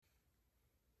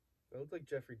I look like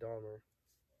Jeffrey Dahmer.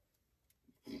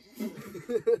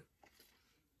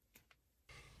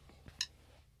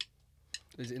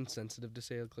 Is it insensitive to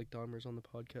say I look like Dahmer's on the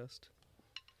podcast?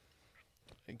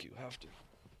 I think you have to.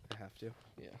 I have to.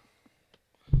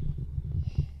 Yeah.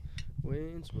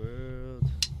 Wayne's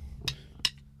World.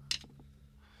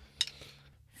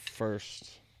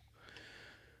 First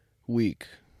week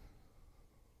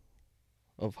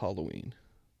of Halloween.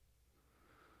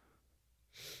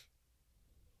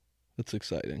 It's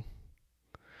exciting.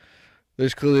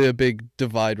 There's clearly a big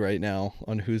divide right now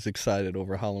on who's excited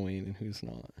over Halloween and who's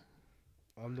not.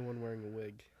 I'm the one wearing a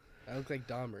wig. I look like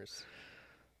Dahmer's.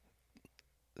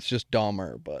 It's just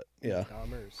Dahmer, but yeah.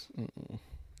 Dahmer's. Mm-mm.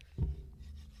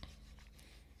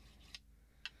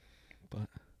 But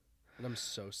And I'm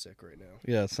so sick right now.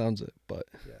 yeah, it sounds it, but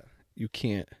Yeah. you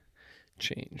can't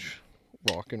change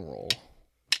rock and roll.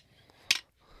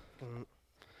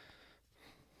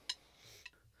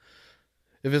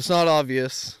 If it's not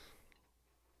obvious,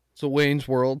 it's a Wayne's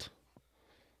World.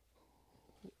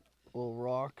 Little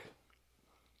rock.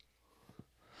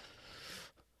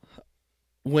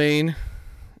 Wayne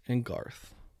and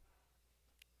Garth.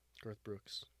 Garth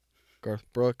Brooks. Garth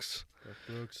Brooks. Garth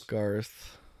Brooks.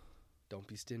 Garth. Don't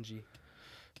be stingy.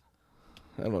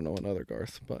 I don't know another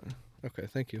Garth, but okay,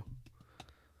 thank you.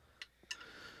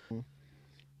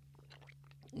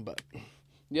 But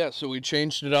yeah, so we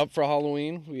changed it up for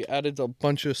Halloween. We added a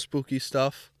bunch of spooky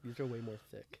stuff. These are way more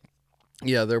thick.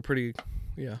 Yeah, they're pretty.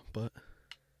 Yeah, but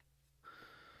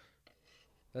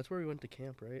That's where we went to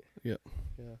camp, right? yeah.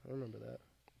 Yeah, I remember that.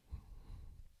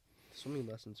 Swimming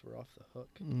lessons were off the hook.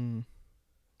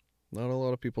 Not a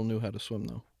lot of people knew how to swim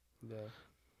though. Yeah.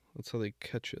 That's how they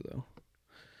catch you though.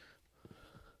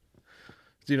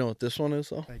 Do you know what this one is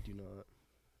though? I do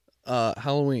not.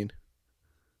 Halloween.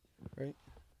 Right?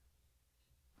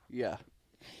 Yeah.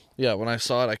 Yeah, when I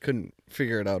saw it, I couldn't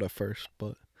figure it out at first,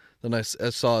 but then I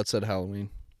saw it said Halloween.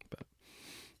 But.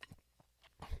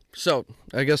 So,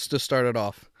 I guess to start it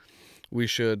off, we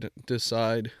should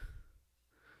decide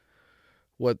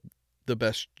what the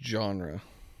best genre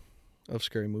of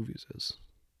scary movies is.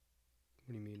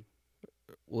 What do you mean?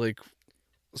 Like,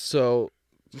 so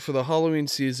for the Halloween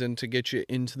season, to get you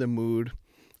into the mood,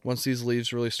 once these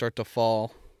leaves really start to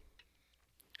fall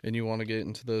and you want to get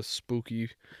into the spooky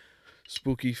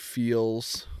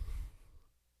feels,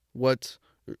 what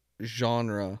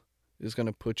genre is going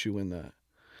to put you in that?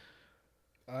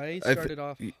 I started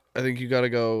off. I think you got to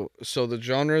go. So the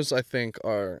genres I think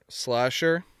are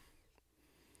slasher,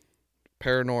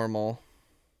 paranormal,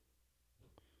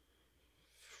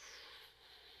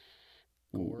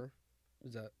 Gore.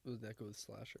 Would that go with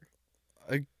slasher?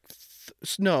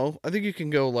 No, I think you can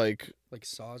go like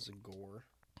Saws and gore.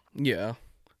 yeah,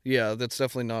 that's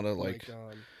definitely not a like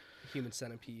Human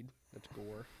Centipede. That's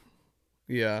gore.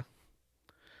 yeah,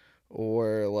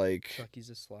 or like Chucky's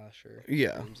a slasher.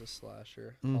 Yeah. Scream's a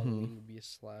slasher. Mhm. Halloween would be a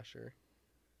slasher.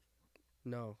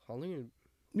 No, Halloween.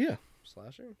 Yeah.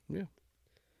 Slasher. Yeah.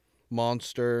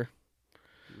 Monster.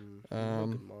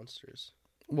 Good monsters.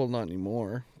 Well, not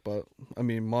anymore, but I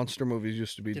mean, monster movies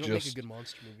used to be They don't just make a good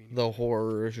monster movie anymore. the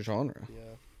horror genre.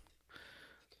 Yeah.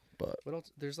 But what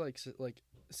else? There's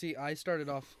see, I started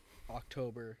off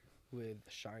October with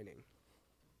The Shining.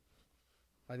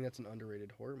 I think that's an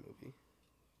underrated horror movie.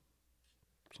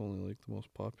 it's only like the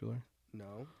most popular.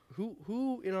 No.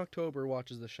 Who in October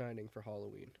watches The Shining for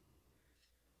Halloween?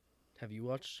 Have you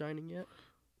watched Shining yet?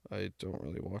 I don't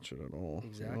really watch it at all.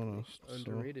 Exactly. To be honest,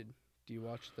 Underrated. So. Do you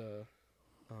watch the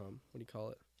what do you call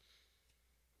it?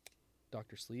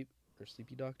 Dr. Sleep or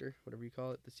Sleepy Doctor, whatever you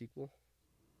call it, the sequel?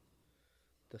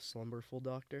 The Slumberful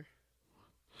Doctor?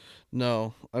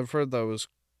 No, I've heard that was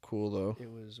cool though. It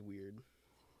was weird.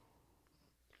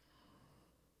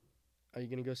 Are you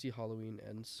going to go see Halloween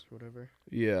Ends or whatever?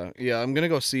 Yeah, I'm going to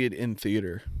go see it in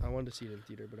theater. I wanted to see it in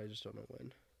theater, but I just don't know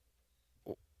when.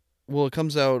 Well, it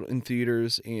comes out in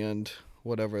theaters and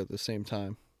whatever at the same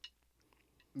time.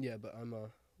 Yeah, but I'm a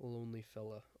lonely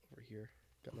fella over here.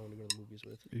 Got no one to go to the movies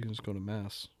with. You can just go to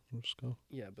Mass. Just go.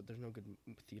 Yeah, but there's no good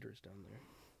theaters down there.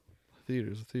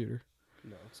 Theater's a theater.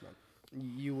 No, it's not.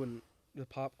 You wouldn't. The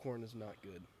popcorn is not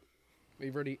good.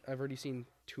 I've already seen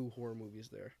 2 horror movies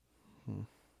there.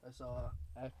 I saw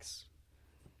X,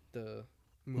 the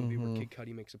movie where Kid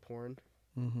Cudi makes a porn,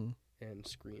 and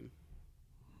Scream.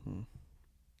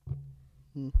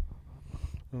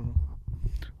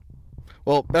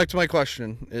 Well, back to my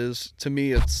question is, to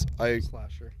me, it's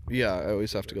Slasher. Yeah, I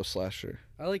always have to go slasher.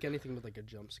 I like anything with like a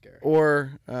jump scare.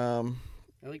 Or I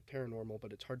like paranormal,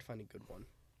 but it's hard to find a good one.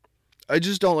 I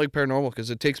just don't like paranormal because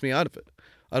it takes me out of it.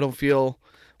 I don't feel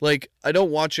like I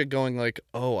don't watch it going like,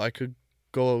 oh, I could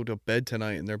go to bed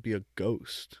tonight and there be a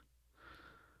ghost.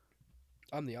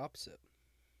 I'm the opposite.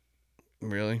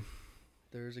 Really?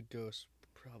 There's a ghost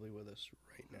probably with us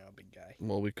right now, big guy.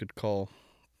 Well, we could call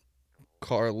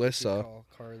Carlissa. Call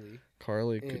Carly.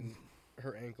 Carly could And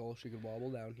her ankle, she could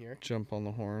wobble down here. jump on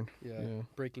the horn. Yeah.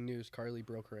 Breaking news, Carly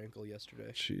broke her ankle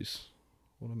yesterday. Jeez.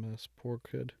 What a mess. Poor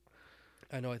kid.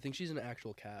 I know, I think she's an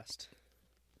actual cast.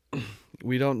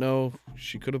 We don't know.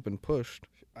 She could have been pushed.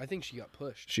 I think she got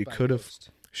pushed. She by a could have. ghost.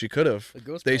 She could have. The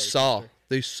ghost They probably saw. pushed her.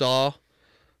 They saw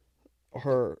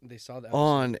her They saw that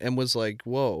on and was like,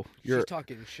 "Whoa, She's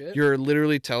talking shit. you're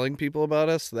literally telling people about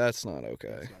us. That's not okay."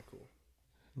 That's not cool.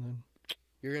 And then,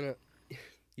 You're gonna.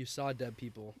 You saw dead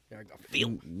people. You're gonna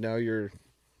feel. now you're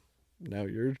Now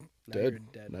dead. you're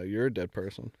dead. Now you're a dead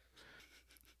person.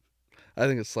 I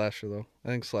think it's slasher though. I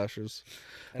think slashers.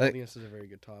 I don't think this is a very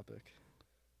good topic.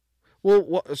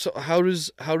 Well, so how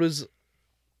does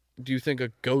do you think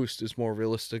a ghost is more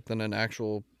realistic than an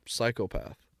actual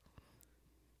psychopath?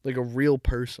 Like a real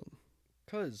person.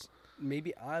 Cause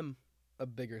maybe I'm a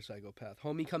bigger psychopath.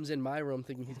 Homie comes in my room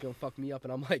thinking he's gonna fuck me up,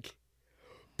 and I'm like,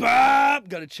 "Bop!"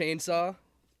 Got a chainsaw.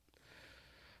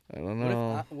 I don't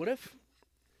know. What if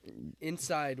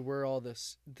inside we're all the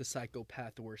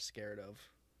psychopath we're scared of?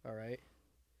 All right.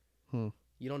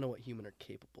 You don't know what human are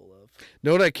capable of.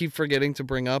 Know what I keep forgetting to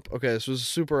bring up? Okay, this was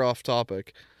super off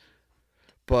topic,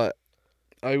 but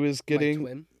I was getting My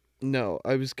twin. No,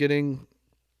 I was getting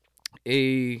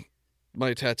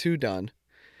my tattoo done,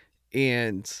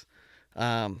 and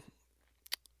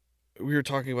we were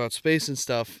talking about space and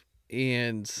stuff,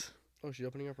 and Oh, she's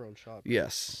opening up her own shop.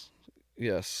 yes.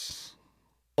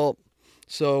 Well,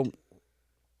 so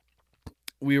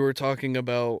we were talking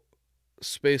about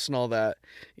space and all that,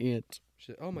 and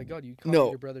Oh my god, you copied No.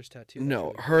 your brother's tattoo.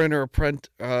 no, That's really her and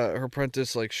her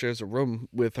apprentice like shares a room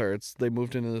with her. They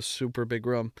moved into this super big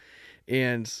room,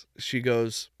 and she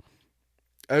goes,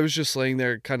 I was just laying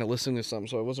there kind of listening to something,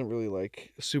 so I wasn't really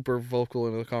like super vocal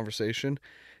in the conversation,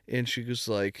 and she was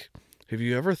like, have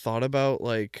you ever thought about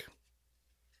like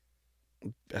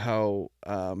how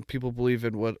people believe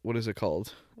in what is it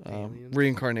called, Aliens?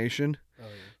 reincarnation? Oh, yeah.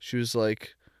 She was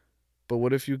like, but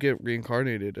what if you get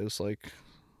reincarnated as like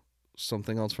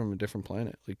something else from a different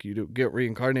planet? Like you do get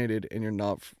reincarnated and you're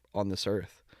not on this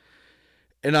earth.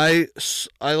 And I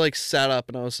like sat up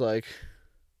and I was like,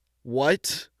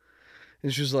 what?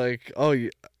 And she was like, oh,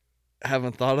 you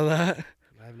haven't thought of that?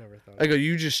 I've never thought I go,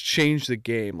 you just changed the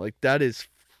game. Like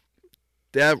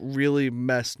that really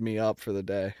messed me up for the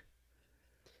day.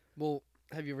 Well,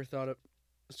 have you ever thought of...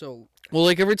 So... Well,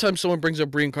 like every time someone brings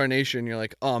up reincarnation, you're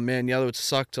like, oh man, yeah, that would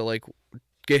suck to like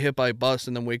get hit by a bus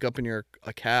and then wake up and you're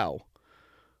a cow.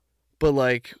 But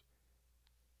like...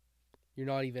 You're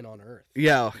not even on Earth.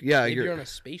 Yeah, Maybe you're on a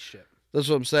spaceship. That's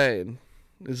what I'm saying.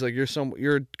 It's like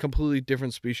you're a completely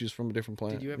different species from a different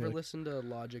planet. Did you ever You're like, listen to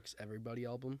Logic's Everybody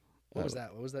album? What was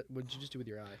that? What was that? What did you just do with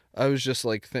your eye? I was just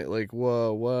like,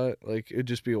 whoa, what? Like, it'd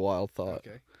just be a wild thought.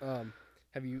 Okay.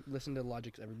 Have you listened to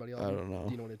Logic's Everybody album? I don't know.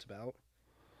 Do you know what it's about?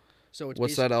 So it's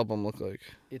What's that album look like?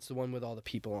 It's the one with all the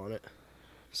people on it.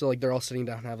 So like they're all sitting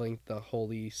down having the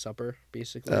Holy Supper,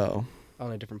 basically, Oh.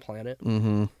 on a different planet.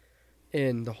 Mm-hmm.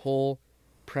 And the whole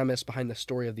premise behind the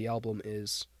story of the album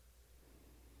is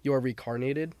you're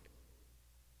reincarnated,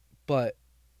 but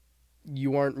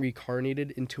you aren't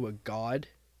reincarnated into a god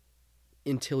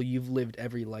until you've lived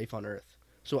every life on Earth.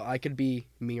 So I could be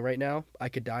me right now. I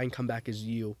could die and come back as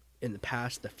you in the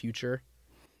past, the future.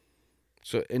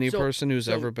 So any person who's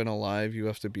ever been alive, you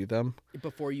have to be them?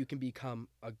 Before you can become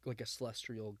a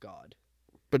celestial god.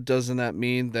 But doesn't that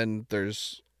mean then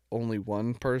there's only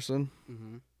one person?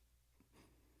 Mm-hmm.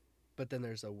 But then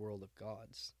there's a world of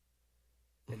gods.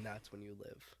 And that's when you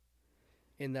live.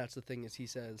 And that's the thing is he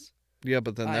says... Yeah,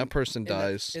 but then that person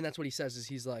dies. And that's what he says is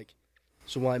he's like,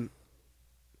 so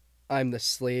I'm the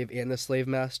slave and the slave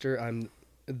master. I'm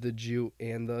the Jew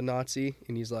and the Nazi.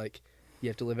 And he's like, you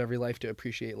have to live every life to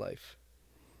appreciate life.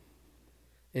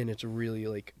 And it's really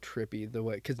like trippy the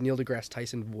way, because Neil deGrasse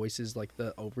Tyson voices like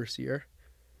the overseer.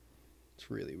 It's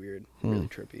really weird, really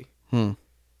trippy.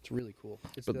 It's really cool.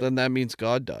 But then that means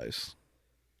God dies.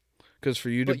 Because for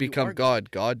you to become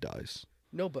God, God dies.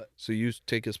 No, but... So you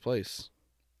take his place.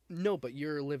 No, but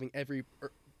you're living every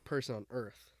person on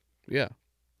Earth. Yeah.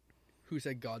 Who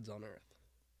said God's on Earth?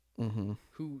 Mm-hmm.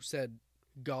 Who said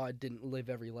God didn't live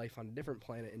every life on a different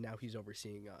planet and now he's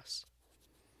overseeing us?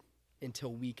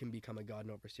 Until we can become a god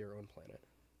and oversee our own planet.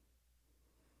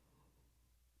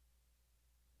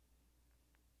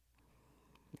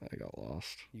 I got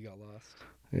lost. You got lost.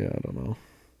 Yeah, I don't know.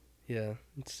 Yeah,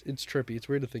 it's trippy. It's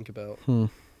weird to think about. Hmm.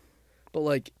 But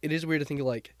like, it is weird to think of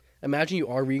like, Imagine you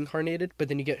are reincarnated, but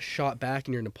then you get shot back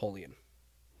and you're Napoleon.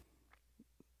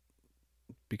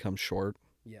 Become short.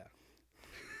 Yeah.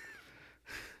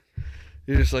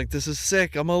 You're just like, this is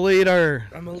sick. I'm a leader.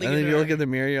 I'm a leader. And then you look in the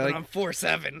mirror, you're like, I'm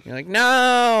 4'7". You're like,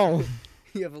 no.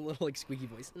 You have a little like squeaky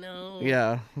voice. No.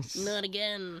 Yeah. Not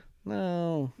again.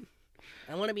 No.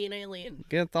 I want to be an alien.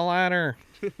 Get the ladder.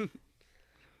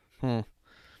 Who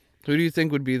do you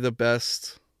think would be the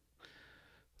best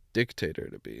dictator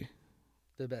to be?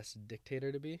 The best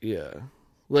dictator to be? Yeah.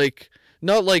 Like,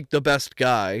 not like the best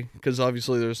guy, because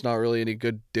obviously there's not really any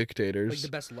good dictators. Like the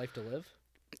best life to live?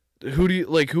 Who do you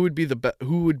like? Who would be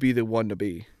the one to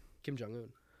be? Kim Jong-un.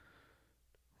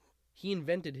 He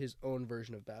invented his own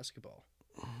version of basketball.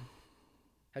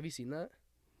 Have you seen that?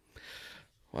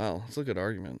 Wow, that's a good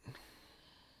argument.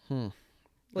 Like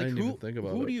I didn't even think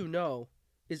about who it. do you know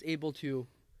is able to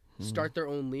start their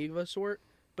own league of a sort,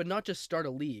 but not just start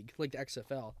a league like the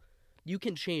XFL? You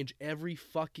can change every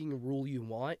fucking rule you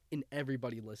want, and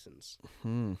everybody listens.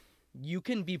 You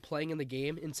can be playing in the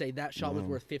game and say that shot was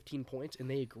worth 15 points, and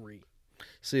they agree.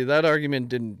 See, that argument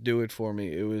didn't do it for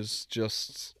me. It was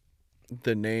just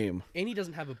the name. And he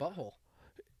doesn't have a butthole.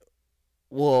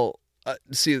 Well,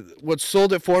 see, what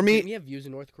sold it for me Didn't he have views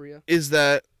in North Korea? is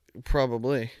that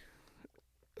probably,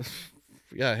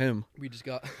 yeah, him. We just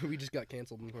got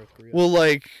canceled in North Korea. Well,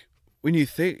 like, when you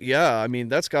think, yeah, I mean,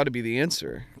 that's got to be the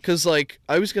answer. Because, like,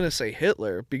 I was going to say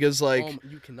Hitler, because, like...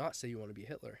 you cannot say you want to be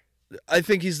Hitler. I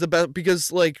think he's the best,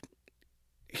 because, like,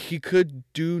 he could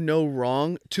do no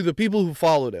wrong to the people who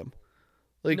followed him.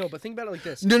 Like, No, but think about it like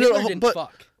this. No, Hitler didn't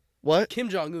fuck. What? Kim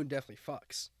Jong-un definitely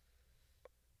fucks.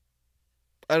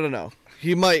 I don't know.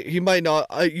 He might not.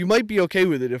 You might be okay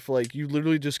with it if, like, you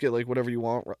literally just get, like, whatever you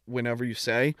want whenever you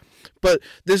say. But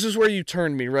this is where you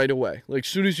turned me right away. Like, as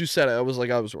soon as you said it, I was like,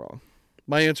 I was wrong.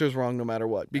 My answer is wrong no matter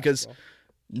what. Because,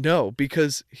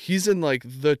 because he's in, like,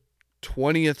 the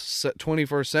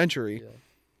 21st century,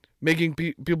 making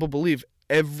people believe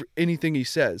anything he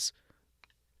says.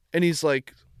 And he's,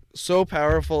 like, so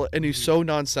powerful and he's so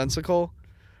nonsensical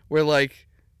where, like,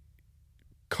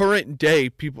 current day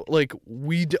people, like,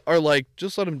 we are like,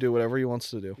 just let him do whatever he wants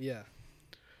to do. Yeah.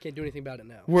 Can't do anything about it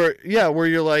now. Where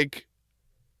you're like,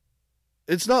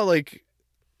 it's not like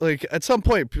at some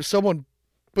point someone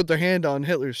put their hand on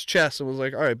Hitler's chest and was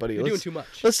like, all right, buddy, You're doing too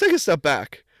much. Let's take a step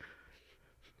back.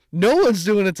 No one's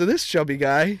doing it to this chubby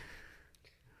guy.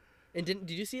 And did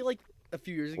you see, like, a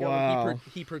few years ago, Wow.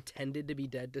 he pretended to be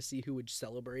dead to see who would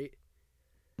celebrate?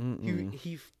 Mm-mm.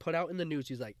 He put out in the news,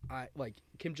 he's like,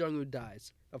 Kim Jong-un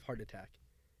dies of heart attack.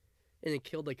 And it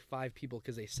killed, like, 5 people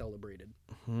because they celebrated.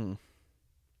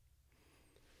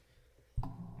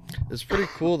 It's pretty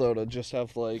cool, though, to just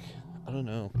have, like, I don't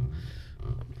know.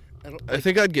 I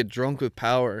think I'd get drunk with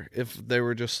power if they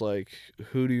were just like,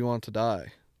 who do you want to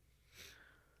die?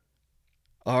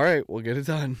 All right, we'll get it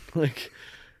done. Like,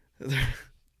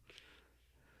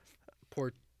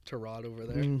 Poor Tarot over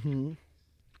there. Mm-hmm.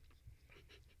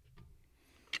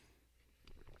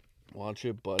 Watch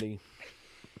it, buddy.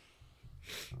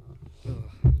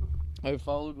 I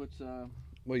followed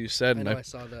what you said. I know I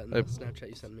saw that in the Snapchat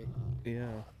you sent me.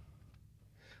 Yeah.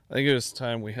 I think it was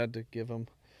time we had to give him.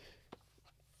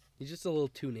 He's just a little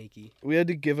too naked. We had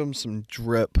to give him some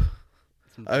drip.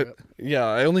 Some drip.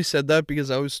 I only said that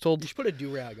because I was told. You should put a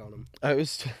do-rag on him. I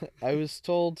was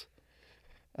told,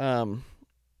 by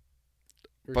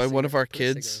one of our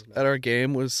kids at our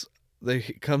game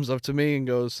he comes up to me and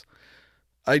goes,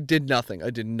 I did nothing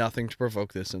to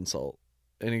provoke this insult.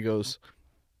 And he goes,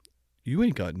 you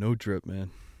ain't got no drip, man.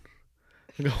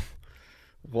 I go,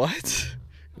 what?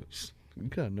 He goes, you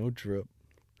got no drip.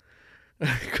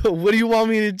 I go, what do you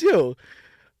want me to do?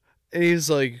 And he's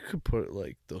like, you could put,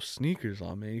 like, those sneakers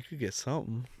on, man. You could get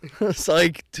something. I was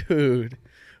like, dude,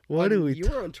 what do we... You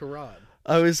were on Tarot.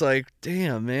 I was like,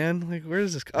 damn, man. Like, where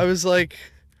is this... I was like...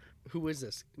 Who is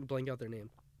this? Blank out their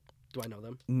name. Do I know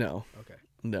them? No. Okay.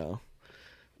 No.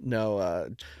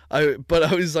 But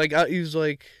I was like... He was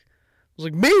like... I was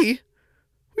like, me?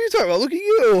 What are you talking about? Look at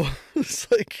you.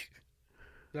 It's like...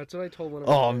 That's what I told one of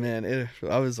my Oh, players. man.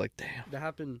 I was like, damn. That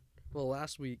happened... Well,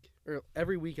 last week, or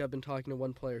every week I've been talking to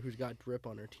one player who's got drip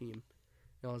on her team.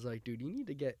 And I was like, dude, you need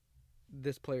to get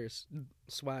this player's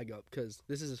swag up because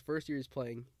this is his first year he's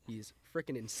playing. He's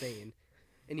freaking insane.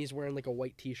 And he's wearing, like, a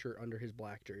white t-shirt under his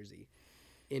black jersey.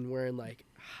 And wearing, like,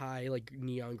 high, like,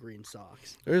 neon green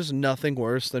socks. There's nothing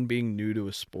worse than being new to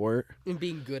a sport. And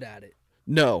being good at it.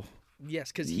 No.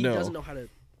 Yes, because he doesn't know how to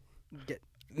get...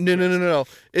 No.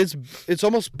 It's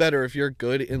almost better if you're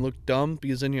good and look dumb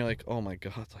because then you're like, oh my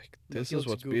god, like this is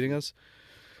what's beating us.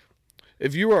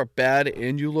 If you are bad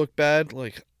and you look bad,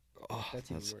 like, Oh,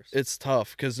 That's even worse. It's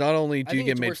tough because not only do you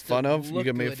get made fun of, you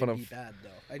get made fun of. Be bad though.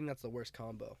 I think that's the worst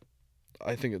combo.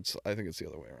 I think it's the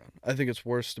other way around. I think it's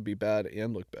worse to be bad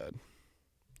and look bad.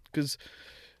 Because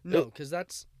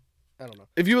that's, I don't know.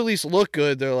 If you at least look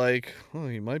good, they're like, oh,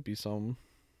 he might be something.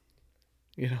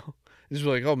 You know, it's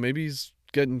like, oh, maybe he's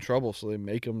getting in trouble, so they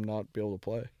make him not be able to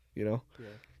play. You know. Yeah.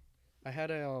 I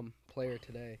had a player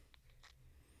today.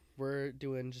 We're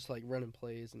doing just like running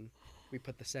plays, and we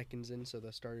put the seconds in, so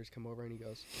the starters come over, and he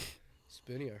goes,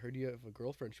 "Spinny, I heard you have a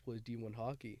girlfriend. She plays D1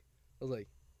 hockey." I was like,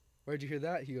 "Where'd you hear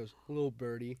that?" He goes, "Little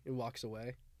birdie," and walks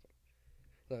away.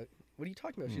 Like, what are you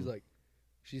talking about? She's like,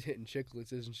 "She's hitting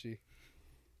chicklets, isn't she?"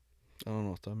 I don't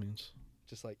know what that means.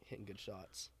 Just like hitting good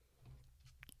shots.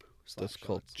 That's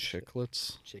called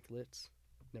chicklets. Chicklets.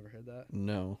 Never heard that?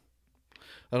 No.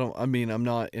 I mean, I'm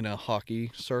not in a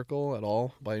hockey circle at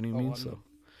all by any means.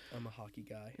 I'm a hockey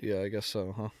guy. Yeah, I guess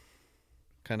so, huh?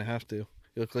 Kind of have to. You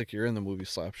look like you're in the movie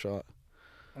Slapshot.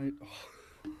 I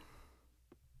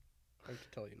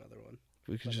could tell you another one.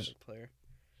 We could just player.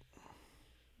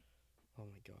 Oh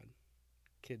my god,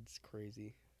 kid's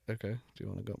crazy. Okay. Do you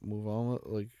want to move on?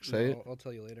 Like say it. I'll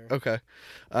tell you later. Okay.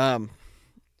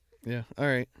 Yeah. All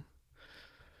right.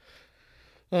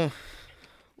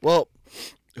 Well,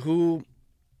 who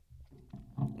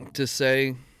to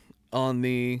say on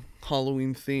the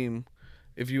Halloween theme,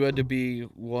 if you had to be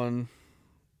one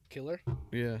killer?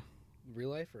 Yeah. Real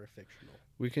life or a fictional?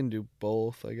 We can do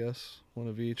both, I guess. One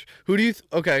of each. Who do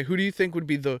you think would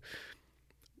be the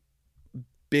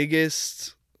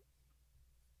biggest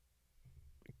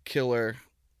killer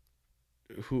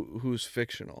who's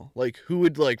fictional? Like, who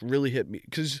would like really hit me?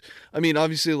 Because I mean,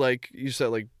 obviously, like you said,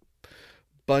 like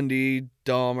Bundy,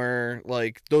 Dahmer,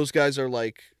 like those guys are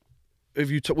like, if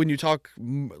you when you talk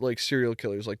like serial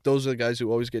killers, like those are the guys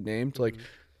who always get named. Like,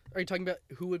 are you talking about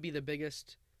who would be the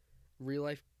biggest real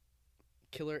life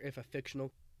killer if a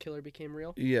fictional killer became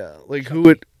real? Yeah, like who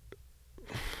would?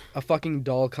 A fucking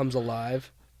doll comes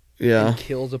alive. Yeah. And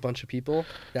kills a bunch of people.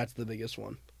 That's the biggest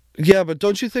one. Yeah, but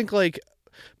don't you think like,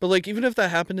 but like even if that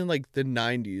happened in like the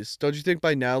 90s, don't you think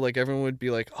by now like everyone would be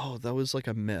like, oh, that was like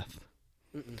a myth?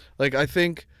 Mm-mm. Like I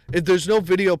think if there's no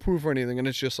video proof or anything, and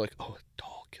it's just like, oh, a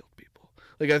doll killed people.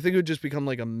 Like I think it would just become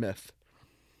like a myth.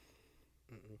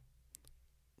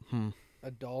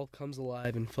 A doll comes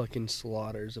alive and fucking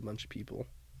slaughters a bunch of people.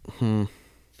 Hmm.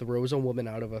 Throws a woman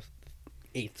out of a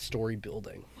 8th-story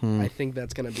building. I think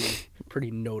that's gonna be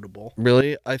pretty notable.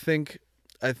 Really? I think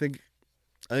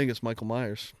it's Michael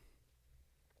Myers.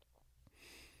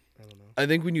 I don't know. I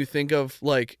think when you think of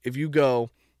like, if you go,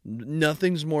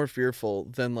 nothing's more fearful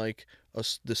than like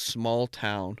this small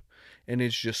town, and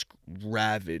it's just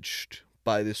ravaged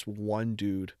by this one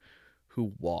dude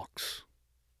who walks.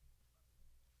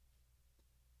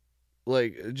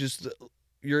 Like, just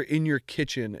you're in your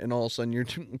kitchen, and all of a sudden you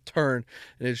turn,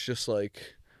 and it's just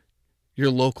like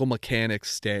your local mechanic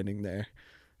standing there,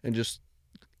 and just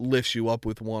lifts you up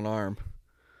with one arm.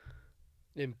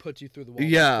 And puts you through the wall.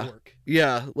 Yeah,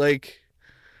 yeah, like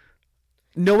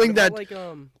knowing that, like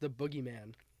the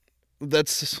boogeyman.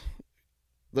 That's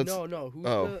no.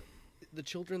 Who's the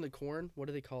children of the corn? What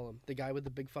do they call him? The guy with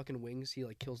the big fucking wings. He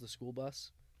like kills the school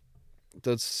bus.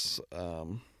 That's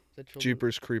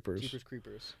Jeepers Creepers.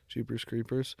 Jeepers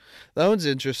Creepers. That one's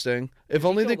interesting. If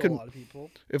only they could. A lot of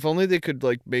people. If only they could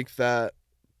like make that.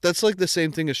 That's like the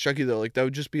same thing as Chucky though. Like that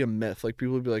would just be a myth. Like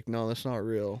people would be like, no, that's not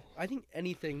real. I think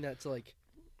anything that's like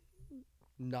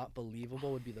not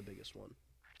believable would be the biggest one.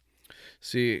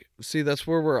 See, that's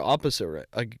where we're opposite, right?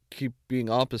 I keep being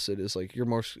opposite. Is like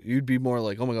you'd be more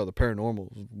like, oh my god, the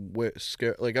paranormal is way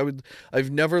scary. Like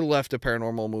I've never left a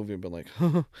paranormal movie and been like,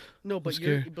 no, but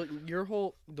your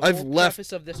whole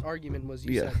preface of this argument was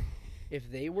you said if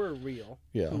they were real,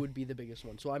 who would be the biggest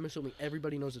one? So I'm assuming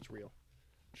everybody knows it's real.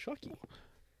 Chucky.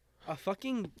 A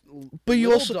fucking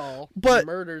doll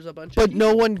murders a bunch of people. But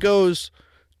no one goes,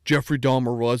 Jeffrey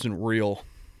Dahmer wasn't real.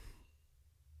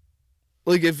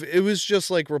 Like, if it was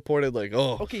just, like, reported, like,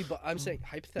 oh. Okay, but I'm saying,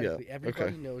 hypothetically,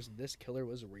 everybody knows this killer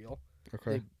was real.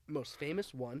 Okay. The most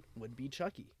famous one would be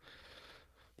Chucky.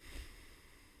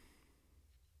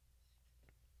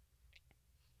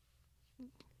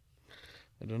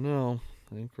 I don't know.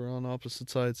 I think we're on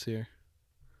opposite sides here.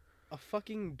 A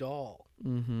fucking doll.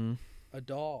 Mm-hmm. A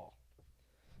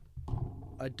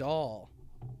doll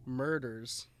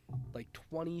murders like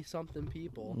 20-something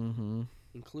people,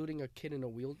 including a kid in a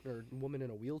woman in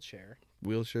a wheelchair.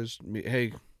 Wheelchairs.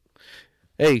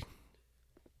 Hey.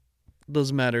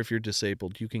 Doesn't matter if you're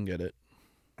disabled. You can get it.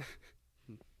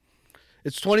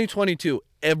 It's 2022.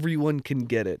 Everyone can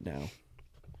get it now.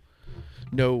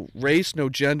 No race, no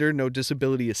gender, no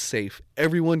disability is safe.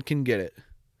 Everyone can get it.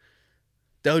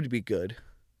 That would be good.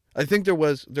 I think there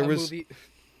was movie.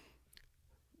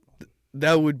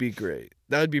 that would be great.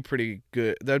 That would be pretty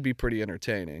good. That would be pretty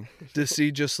entertaining to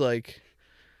see. Just like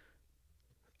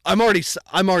I've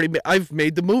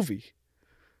made the movie.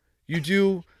 You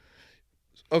do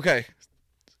okay.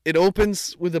 It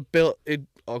opens with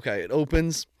It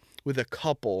opens with a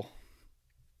couple,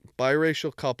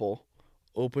 biracial couple,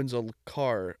 opens a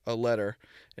letter,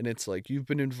 and it's like, you've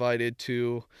been invited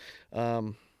to,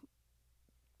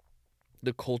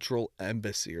 the cultural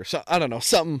embassy or so, I don't know,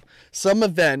 some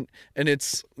event, and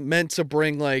it's meant to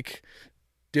bring like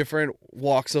different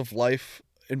walks of life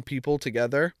and people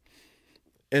together,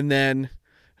 and then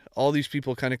all these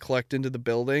people kind of collect into the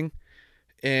building.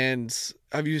 And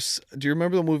do you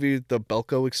remember the movie The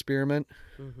Belko Experiment?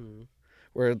 Mm-hmm.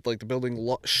 Where like the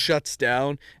building shuts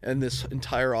down and this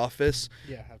entire office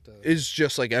is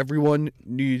just like there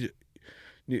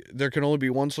can only be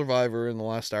one survivor in the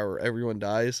last hour. Everyone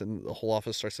dies and the whole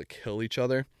office starts to kill each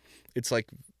other. It's like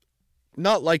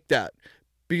not like that,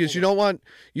 because you don't want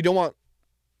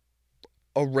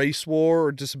a race war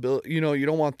or disability. You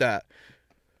don't want that.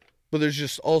 But there's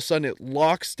just all of a sudden it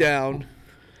locks down,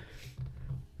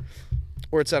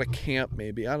 or it's at a camp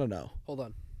maybe. I don't know. Hold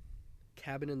on.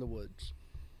 Cabin in the Woods.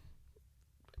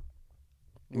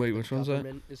 Wait, which one's that?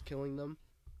 Government is killing them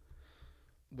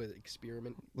with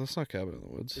experiment. That's not Cabin in the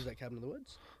Woods. Is that Cabin in the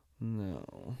Woods?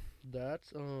 No.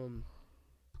 That's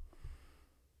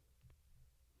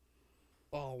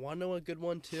Oh, wanna know a good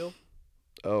one too?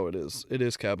 Oh, it is. It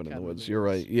is Cabin in the Woods. You're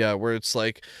right. Yeah, where it's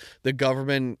like the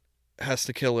government has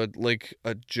to kill a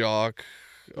jock,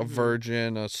 a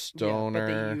virgin, a stoner.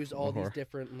 Yeah, but they use all these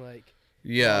different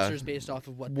yeah monsters based off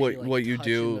of what you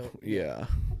do. Yeah.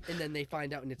 And then they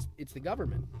find out, and it's the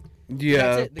government.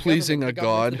 Yeah, pleasing a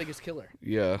god. The biggest killer.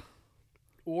 Yeah.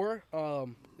 Or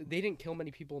they didn't kill many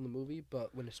people in the movie,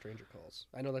 but When a Stranger Calls.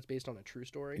 I know that's based on a true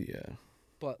story. Yeah.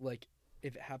 But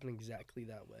if it happened exactly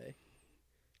that way,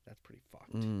 that's pretty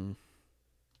fucked.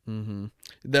 Mm-hmm.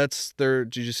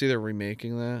 Did you see they're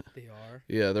remaking that? They are.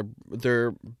 Yeah,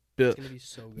 they're it's gonna be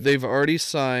so good. They've already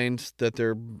signed that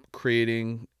they're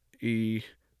creating a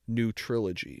new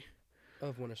trilogy.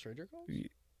 Of When a Stranger Calls?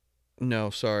 No,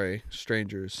 sorry,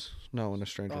 Strangers. No, When a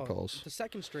Stranger Calls. The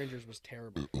second Strangers was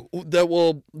terrible.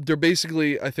 They're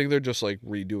basically, I think they're just like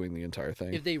redoing the entire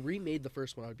thing. If they remade the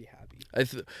first one, I'd be happy.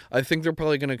 I think they're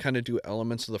probably gonna kind of do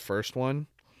elements of the first one.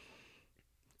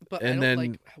 But I don't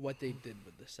like what they did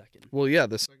with the second. Well, yeah,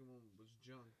 the second one was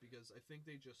junk because I think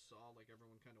they just saw like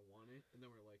everyone kind of want it, and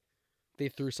then we're like, they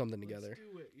threw something together. Let's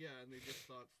do it, yeah, and they just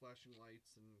thought flashing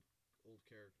lights and old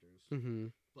characters. Mm-hmm.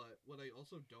 But what I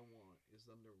also don't want is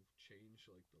them to change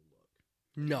like the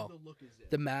look. No, the look is it.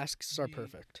 The masks are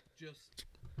perfect. Just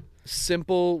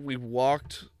simple. We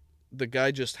walked. The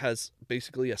guy just has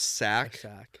basically a sack.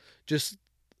 Just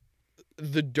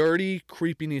the dirty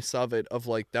creepiness of it, of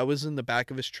like that was in the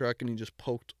back of his truck and he just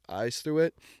poked eyes through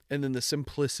it, and then the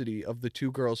simplicity of the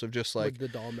two girls of just like, the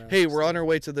doll masks. Hey, we're on our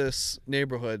way to this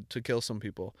neighborhood to kill some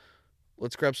people.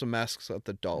 Let's grab some masks at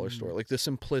the dollar store. Like the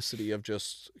simplicity of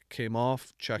just came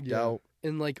off, checked out.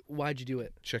 And why'd you do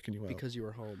it? Checking you out. Because you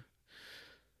were home.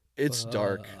 It's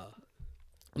dark.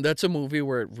 That's a movie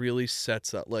where it really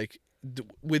sets up,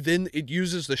 it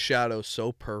uses the shadows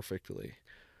so perfectly.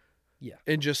 Yeah.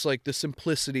 And just like the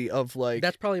simplicity of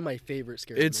that's probably my favorite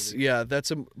scary movie. Yeah,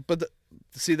 that's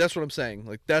what I'm saying.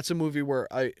 Like that's a movie where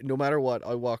no matter what,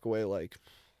 I walk away like,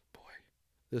 boy,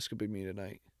 this could be me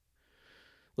tonight.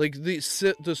 Like this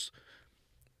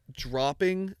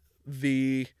dropping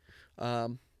the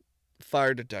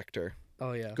fire detector.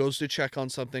 Oh yeah. Goes to check on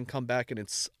something, come back and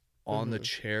it's on the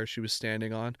chair she was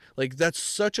standing on. Like that's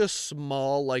such a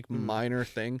small minor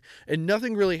thing and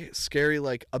nothing really scary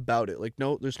about it. Like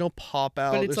there's no pop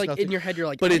out. But it's nothing, in your head you're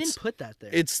like, but I didn't put that there.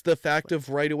 It's the fact of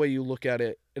right away you look at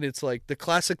it and it's like the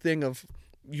classic thing of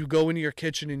you go into your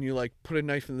kitchen and you put a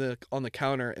knife on the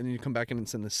counter and then you come back and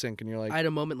it's in the sink and you're like, I had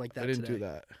a moment like that. I didn't today. do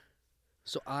that.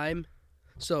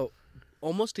 So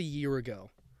almost a year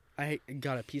ago, I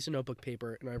got a piece of notebook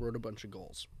paper and I wrote a bunch of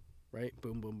goals. Right?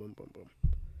 Boom, boom, boom, boom, boom.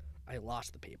 I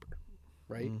lost the paper.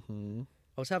 Right? Mm-hmm.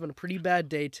 I was having a pretty bad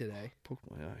day today.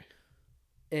 Poked my eye.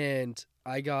 And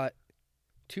I got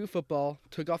 2 football,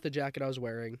 took off the jacket I was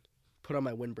wearing, put on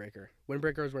my windbreaker.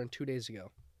 Windbreaker I was wearing 2 days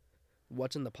ago.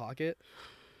 What's in the pocket?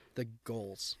 The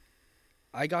goals.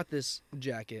 I got this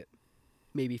jacket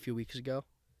maybe a few weeks ago.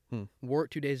 Wore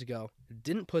it 2 days ago.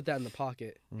 Didn't put that in the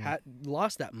pocket.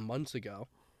 Lost that months ago.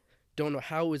 Don't know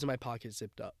how it was in my pocket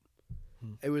zipped up.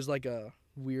 It was like a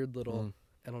weird little,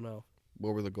 I don't know.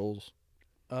 What were the goals?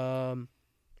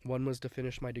 One was to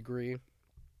finish my degree.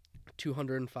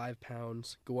 205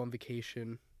 pounds. Go on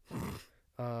vacation.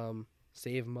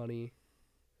 Save money.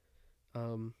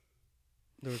 There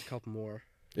was a couple more.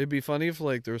 It'd be funny if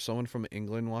like there was someone from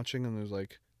England watching and there's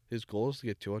like his goal is to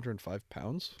get 205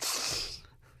 pounds.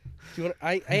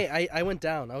 I went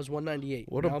down. I was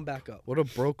 198. Now I'm back up. What a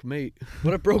broke mate.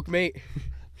 What a broke mate.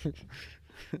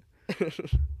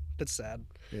 That's sad.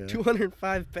 Yeah.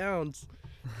 205 pounds.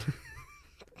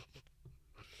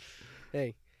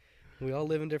 Hey, we all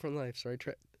live in different lives, right,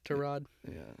 Tarod?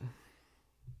 Yeah.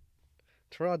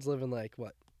 Tarod's living like,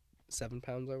 what, 7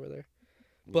 pounds over there?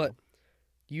 But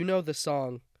you know the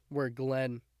song where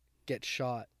Glenn gets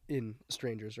shot in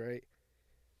Strangers, right?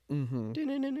 Mm-hmm.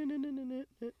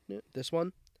 This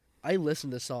one, I listen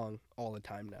to this song all the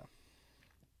time now.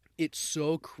 It's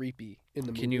so creepy in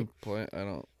the movie. Can you play? I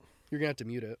don't. You're going to have to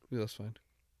mute it. Yeah, that's fine.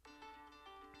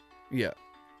 Yeah.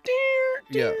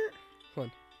 Yeah. Yeah.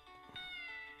 Hold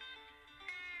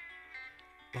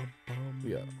on.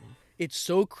 Yeah. It's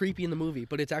so creepy in the movie,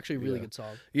 but it's actually a really good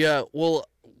song. Yeah, well,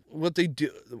 what they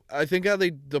do, I think how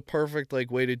the perfect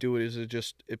like way to do it is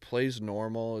it plays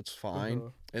normal, it's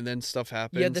fine, and then stuff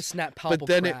happens. Yeah, the snap pop will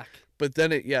crack.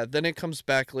 Then it comes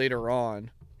back later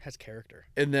on. Has character.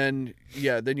 And then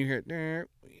then you hear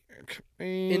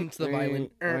into the violin.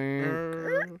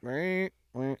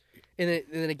 And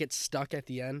then it gets stuck at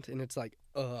the end, and it's like,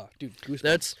 dude,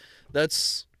 goosebumps.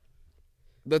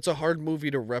 That's a hard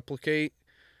movie to replicate.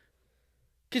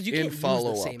 Because you can't use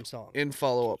the same song. In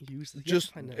follow-up.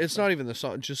 It's not even the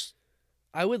song.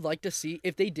 I would like to see,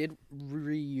 if they did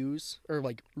reuse or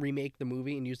like remake the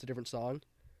movie and use a different song,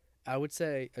 I would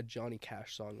say a Johnny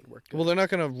Cash song would work good. Well, they're not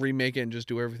going to remake it and just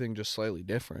do everything just slightly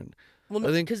different. Well, no,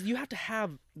 because you have to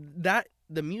have that.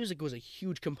 The music was a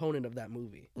huge component of that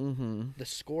movie. Mm-hmm. The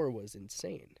score was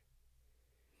insane.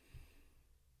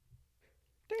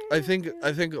 I think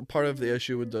part of the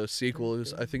issue with the sequel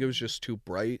is I think it was just too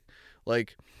bright.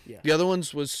 Like the other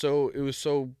ones was it was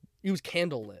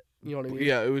candlelit. You know what I mean?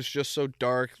 Yeah, it was just so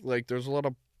dark. Like there's a lot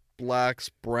of blacks,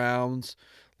 browns,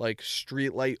 like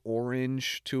streetlight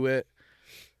orange to it.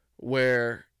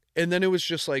 And then it was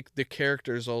just like the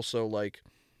characters also like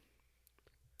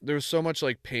there was so much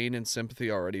like pain and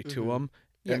sympathy already to them.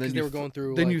 Yeah, and then they were going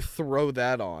through. Then you throw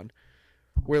that on,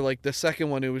 where like the second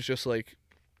one it was just like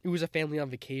it was a family on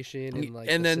vacation and like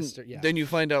then you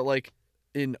find out like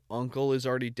an uncle is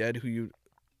already dead who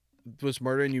was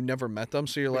murdered and you never met them,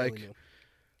 so you're like,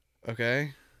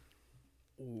 okay.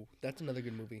 Ooh, that's another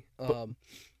good movie.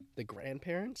 The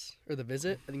Grandparents or The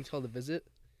Visit. I think it's called The Visit,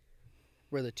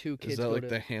 where the two kids. Is that like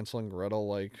the Hansel and Gretel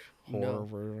like horror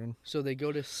version? So they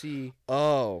go to see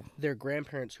their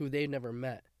grandparents who they've never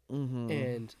met,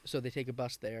 and so they take a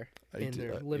bus there and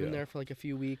they're living there for like a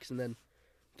few weeks, and then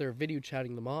they're video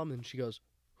chatting the mom, and she goes,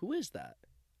 "Who is that?"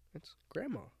 It's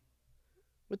Grandma.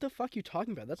 What the fuck are you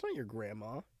talking about? That's not your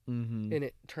grandma. Mm-hmm. And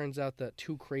it turns out that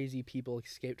two crazy people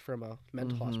escaped from a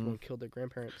mental hospital and killed their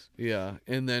grandparents. Yeah,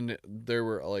 and then they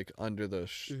were like under the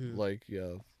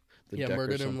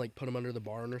murdered him, like put him under the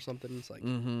barn or something. It's like,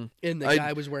 and the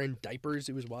guy was wearing diapers.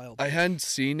 It was wild. I hadn't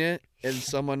seen it, and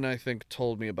someone I think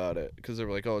told me about it because they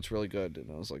were like, "Oh, it's really good,"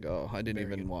 and I was like, "Oh, I didn't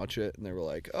even watch it," and they were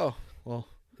like, "Oh, well,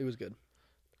 it was good."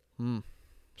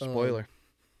 Spoiler.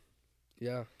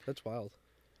 Yeah, that's wild.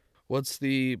 What's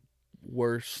the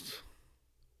worst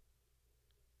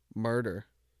murder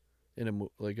in a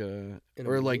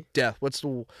movie? Death? What's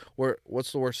the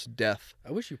worst death?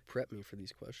 I wish you prepped me for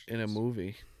these questions. In a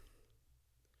movie.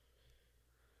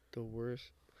 The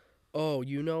worst. Oh,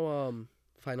 you know,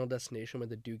 Final Destination, where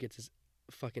the dude gets his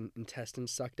fucking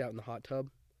intestines sucked out in the hot tub.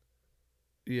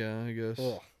 Yeah, I guess.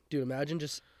 Oh, dude, imagine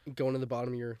just going to the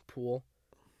bottom of your pool,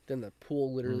 then the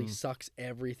pool literally sucks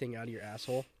everything out of your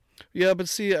asshole. Yeah, but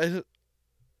see, I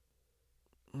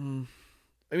mean,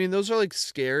 those are like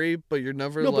scary, but you're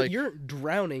never but you're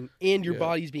drowning and your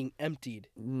body's being emptied,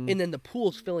 and then the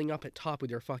pool's filling up at top with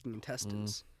your fucking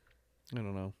intestines. I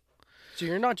don't know. So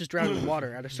you're not just drowning in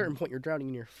water. At a certain point, you're drowning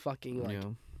in your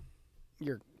fucking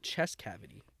your chest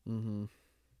cavity. Mm-hmm.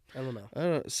 I don't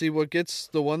know. See,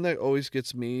 the one that always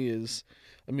gets me is,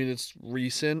 I mean, it's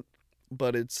recent,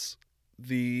 but it's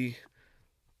the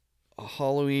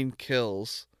Halloween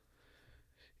Kills.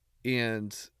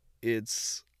 And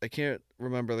I can't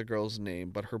remember the girl's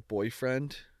name, but her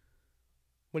boyfriend.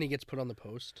 When he gets put on the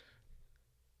post?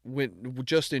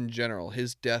 Just in general,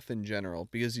 his death in general,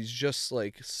 because he's just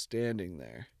like standing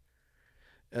there.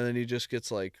 And then he just gets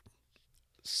like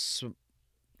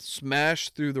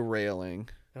smashed through the railing.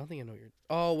 I don't think I know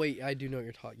Oh, wait, I do know what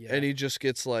you're talking. Yeah. And he just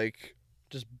gets like.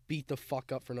 Just beat the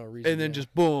fuck up for no reason. And then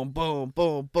just boom, boom,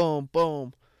 boom, boom,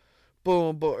 boom.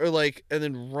 boom, boom, or like, and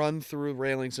then run through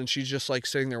railings, and she's just like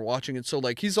sitting there watching it. So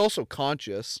like he's also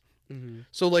conscious. Mm-hmm.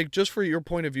 So like just for your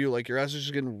point of view, like your ass is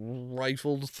just getting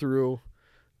rifled through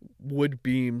wood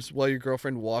beams while your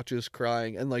girlfriend watches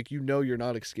crying, and like you're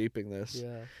not escaping this.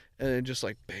 Yeah. And then just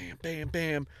like bam, bam,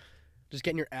 bam. Just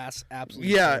getting your ass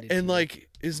absolutely. Yeah, handed to and you. like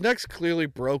his neck's clearly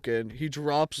broken. He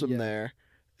drops him Yeah. there,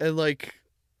 and like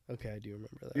Okay, I do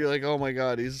remember that. you're like, oh my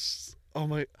god, he's oh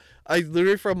my. I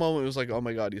literally for a moment was like, oh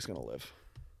my god, he's gonna live,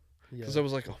 Yeah. because I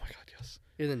was like, oh my god, yes.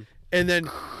 And then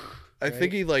I right?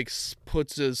 think he like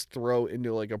puts his throat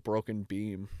into like a broken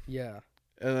beam, yeah.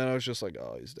 and then I was just like,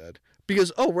 oh, he's dead.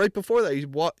 Because right before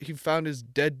that he found his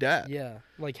dead dad. Yeah.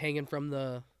 Like hanging from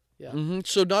the. Yeah. Mm-hmm.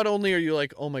 So not only are you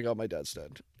like, oh my god, my dad's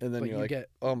dead, and then But you're you like, get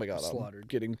oh my god, slaughtered. I'm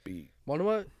getting beat. One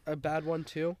what a bad one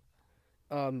too.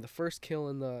 The first kill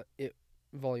in the It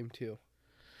Volume 2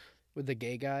 with the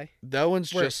gay guy. That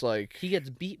one's Where just like He gets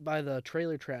beat by the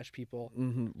trailer trash people.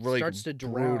 like starts to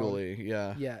drown. brutally,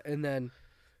 yeah. Yeah, and then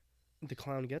the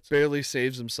clown gets him. Barely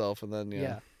saves himself, and then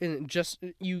Yeah. And just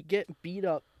you get beat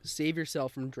up, save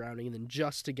yourself from drowning, and then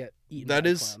just to get eaten. That by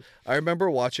a is- clown. I remember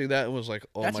watching that and was like,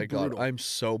 oh That's my god, brutal. I'm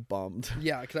so bummed.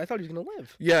 Yeah, because I thought he was gonna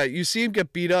live. Yeah, you see him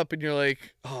get beat up, and you're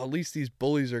like, oh, at least these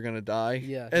bullies are gonna die.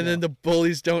 Yeah, and then the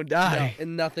bullies don't die. No,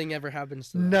 and nothing ever happens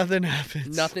to them. Nothing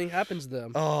happens. Nothing happens to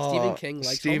them. Oh, Stephen King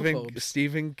likes homophobes.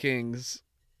 Stephen King's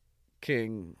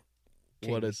King.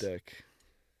 What a Kings. dick.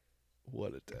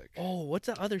 What a dick. Oh, what's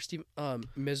that other Stephen?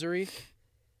 Misery,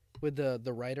 with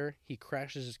the writer. He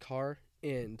crashes his car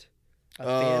and a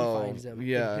fan finds him.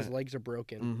 yeah. And his legs are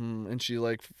broken. Mm-hmm. And she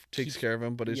like takes care of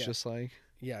him, but it's yeah. just like,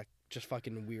 Yeah, just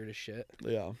fucking weird as shit.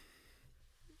 yeah.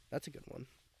 That's a good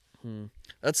one.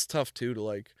 That's tough too to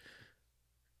like.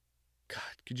 God,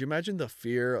 could you imagine the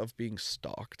fear of being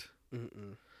stalked?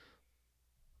 Mm-mm.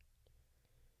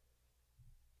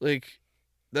 Like,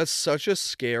 that's such a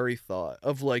scary thought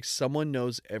of like someone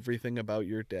knows everything about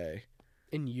your day.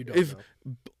 And you don't If- know.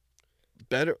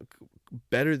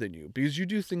 Better than you, because you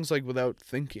do things like without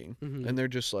thinking, Mhm. and they're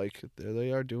just like, there they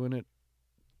are doing it.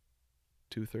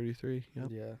 2:33. Yep.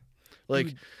 Yeah. Like,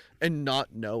 Dude, and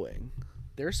not knowing.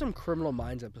 there's some Criminal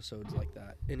Minds episodes like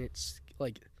that, and it's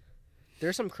like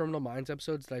there's some Criminal Minds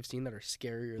episodes that I've seen that are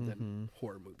scarier than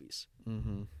horror movies.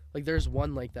 Mm-hmm. Like there's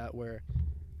one like that where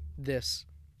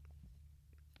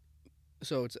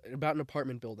so it's about an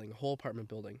apartment building, a whole apartment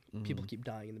building. People keep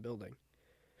dying in the building.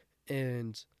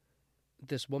 And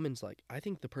this woman's like, I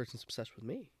think the person's obsessed with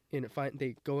me. And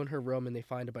they go in her room and they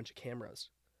find a bunch of cameras.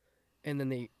 And then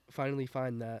they finally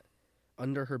find that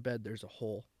under her bed there's a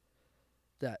hole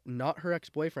that not her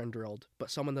ex-boyfriend drilled, but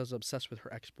someone that was obsessed with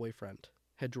her ex-boyfriend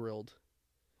had drilled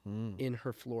in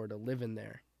her floor to live in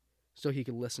there so he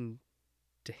could listen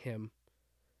to him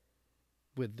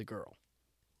with the girl.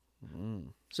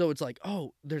 So it's like,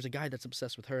 oh, there's a guy that's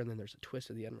obsessed with her, and then there's a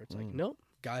twist at the end where it's like, nope,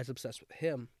 guy's obsessed with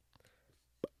him.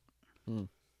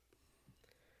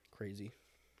 Crazy.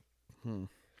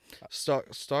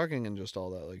 Stalking and just all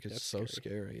that, like, it's That's so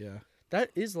scary. Yeah,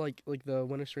 That is like the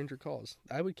When a Stranger Calls.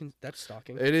 That's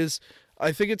stalking. it is.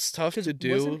 I think it's tough 'Cause to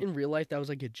do. wasn't in real life that was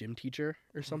like a gym teacher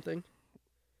or something?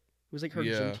 It was like her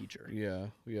gym teacher. Yeah,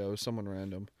 it was someone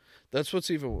random. That's what's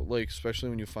even like, especially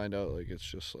when you find out like it's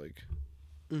just like.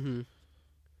 Mm-hmm.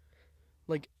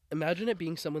 Like, imagine it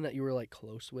being someone that you were like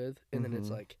close with, and then it's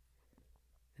like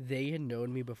they had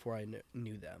known me before I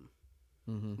knew them.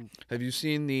 Have you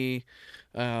seen the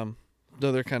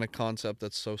other kind of concept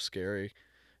that's so scary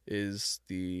is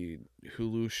the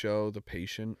Hulu show The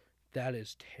Patient? That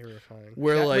is terrifying.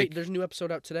 Where, like- wait, there's a new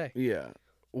episode out today. Yeah,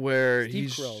 where Steve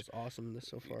he's Carell's awesome in this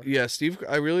so far. yeah,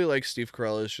 I really like Steve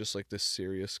Carell as just like this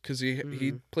serious, because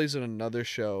he plays in another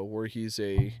show where he's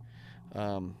a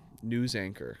news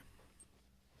anchor.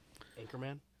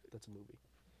 Anchorman? That's a movie.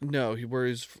 No, where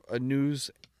he's a news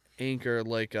anchor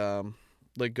like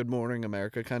Good Morning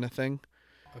America kind of thing.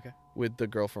 Okay. With the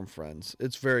girl from Friends.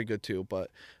 It's very good too,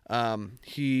 but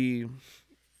Steve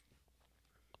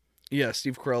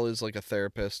Carell is like a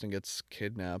therapist and gets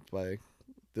kidnapped by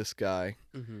this guy.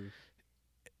 Mm-hmm.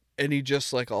 And he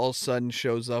just like all of a sudden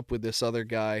shows up with this other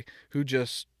guy who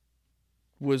just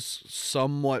was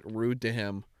somewhat rude to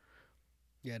him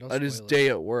Yeah, don't at his day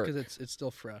at work. because it's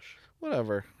still fresh.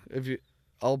 Whatever.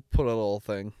 I'll put a little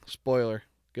thing. Spoiler.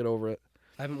 Get over it.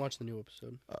 I haven't watched the new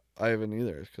episode, I haven't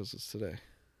either because it's today.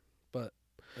 but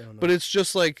I don't know. But it's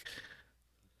just like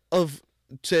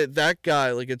to that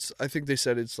guy, like I think they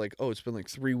said it's like, oh, it's been like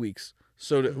 3 weeks.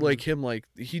 So to, like him, like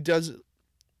he does.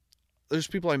 There's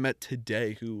people I met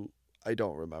today who I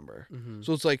don't remember.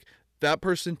 So it's like that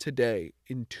person today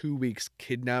in 2 weeks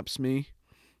kidnaps me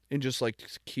and just like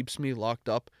keeps me locked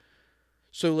up.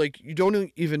 So, like, you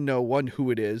don't even know, one,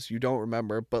 who it is. You don't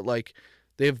remember. But, like,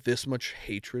 they have this much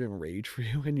hatred and rage for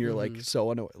you. And you're, like,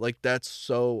 so annoyed. Like, that's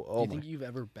so... Do you think you've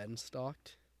ever been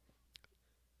stalked?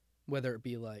 Whether it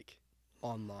be, like,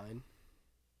 online?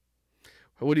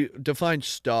 What do you... Define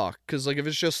stalk. Because, like, if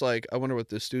it's just, like, I wonder what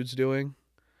this dude's doing.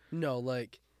 No,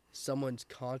 like, someone's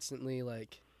constantly,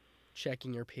 like,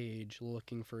 checking your page,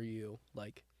 looking for you,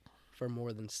 like, for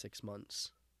more than 6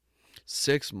 months.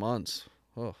 6 months?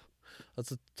 Oh,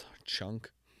 that's a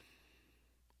chunk.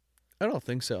 I don't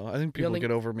think so. I think people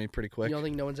get over me pretty quick. You don't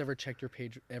think no one's ever checked your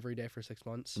page every day for 6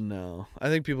 months? No. I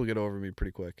think people get over me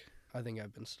pretty quick. I think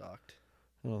I've been stalked.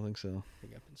 I don't think so. I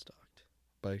think I've been stalked.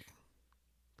 By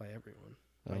everyone.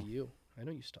 Oh. By you. I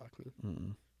know you stalk me.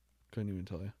 Couldn't even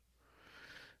tell you.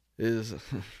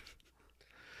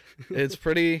 It's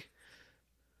pretty...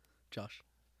 Josh.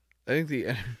 I think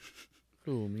the...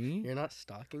 Who, me? You're not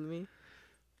stalking me?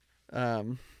 I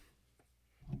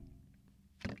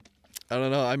don't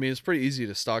know. I mean, it's pretty easy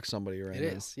to stalk somebody right now.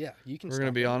 It is, yeah. You can. We're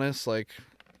gonna be honest. Like,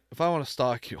 if I want to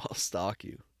stalk you, I'll stalk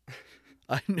you.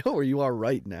 I know where you are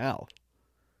right now.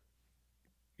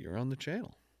 You're on the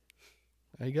channel.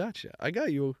 I got you. I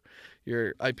got you.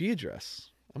 Your IP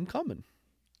address. I'm coming.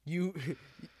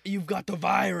 You've got the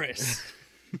virus.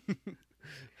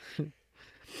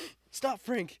 Stop,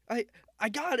 Frank. I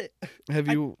got it. Have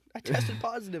you? I tested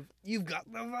positive. You've got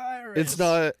the virus. It's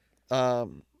not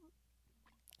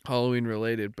Halloween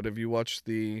related, but have you watched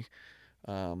the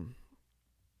Rob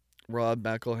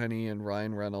McElhenney and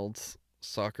Ryan Reynolds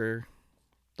soccer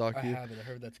docu? I haven't. I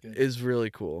heard that's good. It's really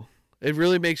cool. It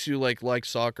really makes you like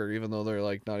soccer, even though they're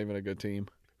like not even a good team.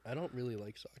 I don't really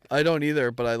like soccer. I don't either,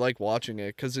 but I like watching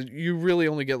it because you really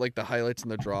only get like the highlights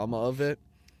and the drama of it.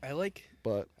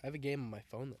 But I have a game on my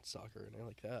phone that's soccer, and I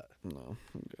like that. No,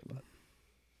 I'm good. But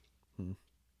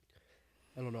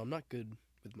I don't know. I'm not good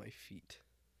with my feet.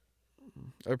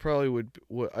 I probably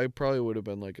would have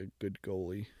been like a good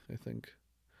goalie. I think.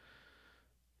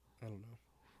 I don't know.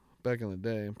 Back in the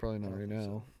day, probably not right now,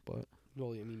 so. But.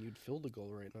 Well, I mean, you'd fill the goal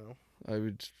right now. I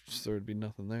would. There would be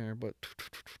nothing there, but.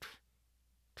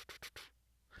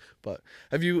 But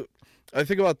have you? I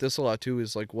think about this a lot too.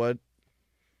 Is like what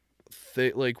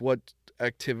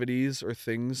activities or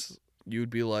things you'd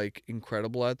be like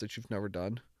incredible at that you've never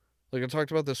done. Like I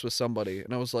talked about this with somebody,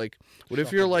 and I was like, "What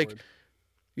if you're like,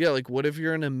 yeah, like what if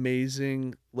you're an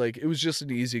amazing like it was just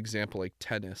an easy example like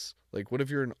tennis. Like what if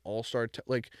you're an all-star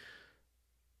like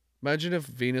imagine if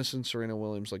Venus and Serena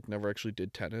Williams like never actually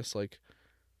did tennis like."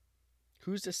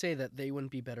 Who's to say that they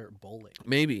wouldn't be better at bowling?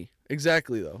 Maybe.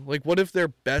 Exactly, though. Like, what if their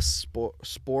best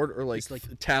sport or, like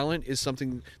talent is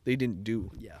something they didn't do?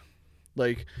 Yeah.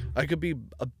 Like, I could be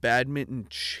a badminton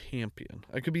champion.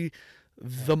 I could be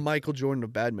the Michael Jordan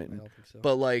of badminton. I don't think so.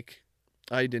 But, like,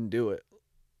 I didn't do it.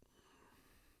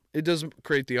 It doesn't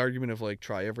create the argument of, like,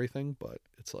 try everything, but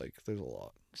it's like, there's a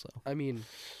lot, so. I mean,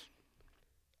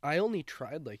 I only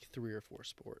tried, like, 3 or 4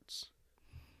 sports.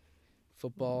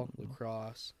 Football,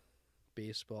 lacrosse,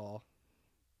 baseball.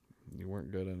 You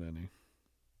weren't good at any.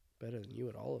 Better than you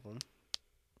at all of them.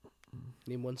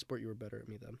 Name one sport you were better at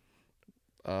me then.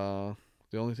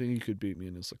 The only thing you could beat me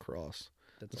in is lacrosse.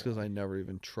 That's because lie. I never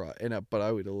even tried. But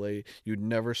I would you'd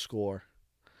never score.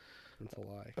 That's a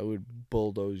lie. I would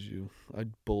bulldoze you.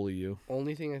 I'd bully you.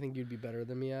 Only thing I think you'd be better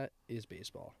than me at is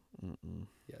baseball. Mm-mm.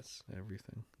 Yes.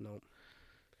 Everything. Nope.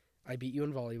 I beat you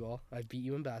in volleyball. I beat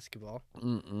you in basketball.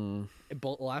 Mm-mm.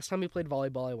 Last time we played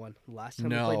volleyball, I won. Last time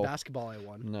we played basketball, I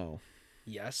won. No.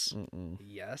 Yes. Mm-mm.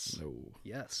 Yes. No.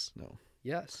 Yes. No.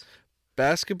 Yes.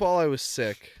 Basketball, I was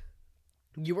sick.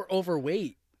 You were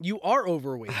overweight. You are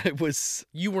overweight. I was.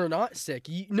 You were not sick.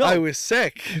 I was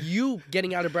sick. You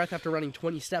getting out of breath after running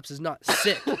 20 steps is not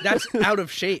sick. That's out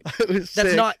of shape. I was sick.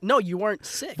 That's not. No, you aren't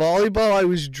sick. Volleyball, I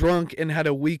was drunk and had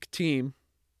a weak team.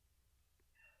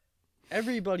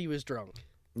 Everybody was drunk.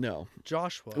 No.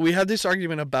 Joshua. We had this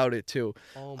argument about it too.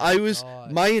 Oh my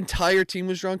God. My entire team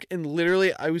was drunk and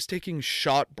literally I was taking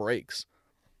shot breaks.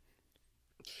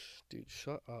 Dude,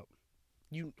 shut up.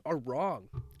 You are wrong.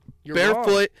 You're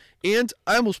barefoot, wrong. And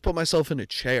I almost put myself in a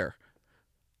chair.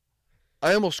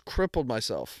 I almost crippled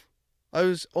myself. I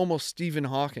was almost Stephen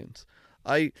Hawkins.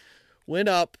 I went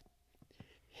up,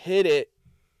 hit it,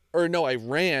 or no, I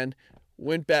ran,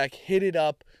 went back, hit it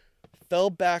up,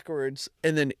 fell backwards,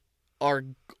 and then our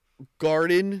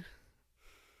garden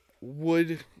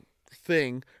wood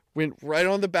thing went right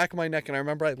on the back of my neck, and I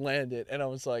remember I landed, and I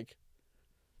was like,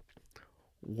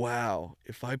 wow,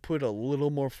 if I put a little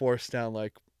more force down,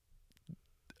 like,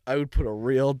 I would put a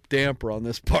real damper on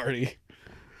this party.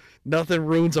 Nothing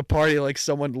ruins a party like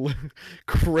someone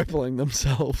crippling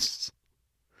themselves.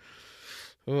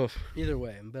 Ugh. Either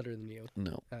way, I'm better than you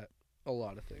No. at a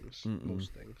lot of things. Mm-mm.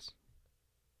 Most things.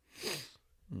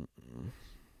 Mm-mm.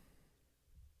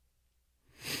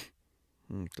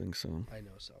 I don't think so. I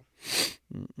know so.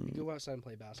 Mm-mm. You go outside and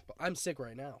play basketball. I'm sick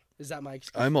right now. Is that my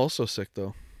excuse? I'm also sick,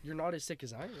 though. You're not as sick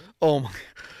as I am. Oh, my.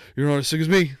 You're not as sick as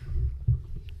me.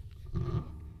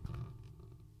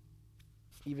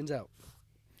 Evens out.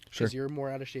 Sure. Because you're more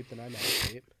out of shape than I'm out of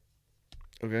shape.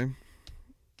 Okay.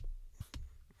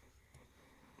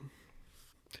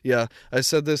 Yeah, I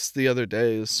said this the other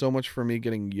day. It's so much for me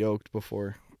getting yoked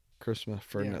before Christmas,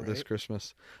 this right?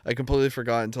 Christmas. I completely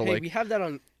forgot until, Hey, we have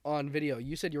that on video.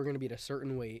 You said you were going to be at a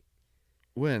certain weight.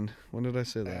 When? When did I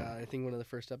say that? I think one of the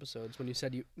first episodes when you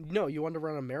said you wanted to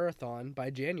run a marathon by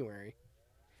January.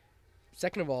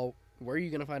 Second of all, where are you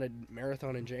going to find a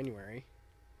marathon in January?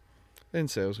 I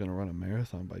didn't say I was going to run a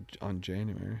marathon on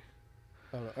January.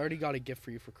 I don't know. I already got a gift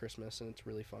for you for Christmas, and it's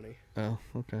really funny. Oh,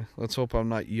 okay. Let's hope I'm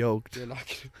not yoked. You're not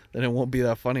gonna, Then it won't be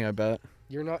that funny, I bet.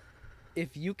 You're not.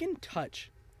 If you can touch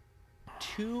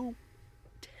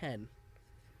 210,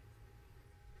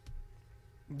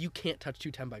 you can't touch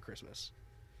 210 by Christmas.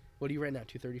 What are you right now?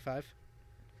 235?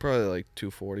 Probably like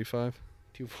 245.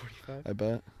 245? I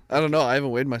bet. I don't know. I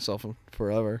haven't weighed myself in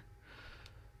forever.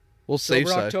 We'll save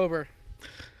Sober side. October.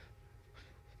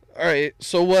 All right.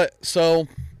 So what? So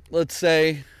let's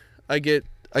say I get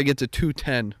to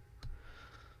 210.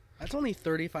 That's only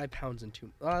 35 pounds in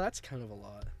 2. That's kind of a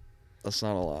lot. That's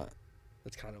not a lot.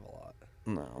 That's kind of a lot.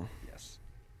 No. Yes.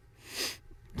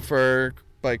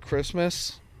 By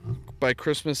Christmas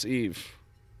Eve.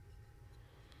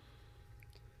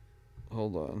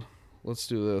 Hold on. Let's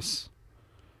do this.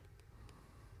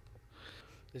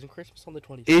 Isn't Christmas on the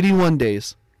 26th? 81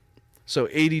 days. So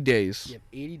 80 days. You have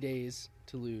 80 days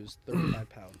to lose 35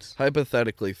 pounds.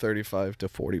 Hypothetically, 35 to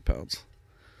 40 pounds.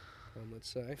 Let's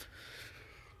say.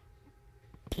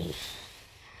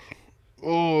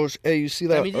 Oh, hey, you see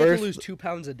that That means you earth? have to lose 2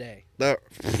 pounds a day.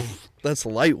 That's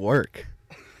light work.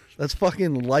 That's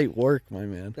fucking light work, my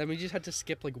man. That means you just have to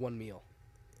skip like one meal.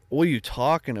 What are you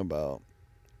talking about?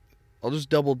 I'll just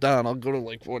double down. I'll go to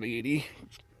like 180.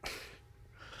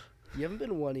 You haven't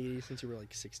been 180 since you were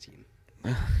like 16.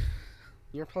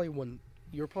 You're probably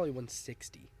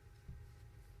 160.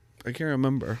 I can't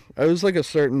remember. I was like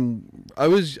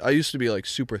I used to be like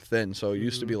super thin, so it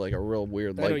used to be like a real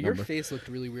weird I light know your number. face looked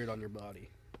really weird on your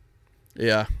body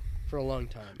Yeah. for a long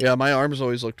time. Yeah, my arms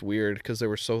always looked weird because they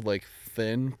were so like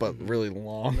thin but really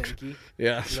long. Lanky.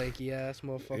 Yeah. Lanky ass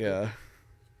motherfucker. Yeah.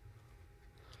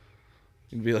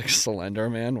 You'd be like Slender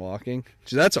Man walking.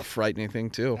 Gee, that's a frightening thing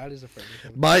too. That is a frightening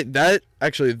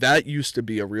thing. That used to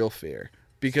be a real fear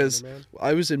because Slender Man?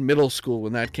 I was in middle school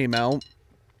when that came out,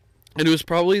 and it was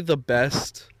probably the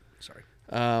best. Sorry.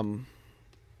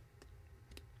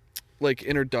 Like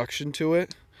introduction to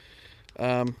it.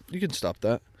 You can stop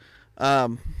that.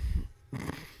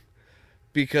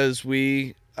 Because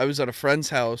I was at a friend's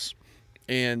house,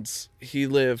 and he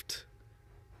lived.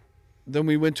 Then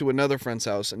we went to another friend's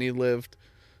house, and he lived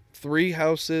 3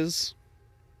 houses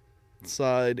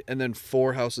side and then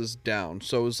 4 houses down.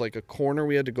 So it was like a corner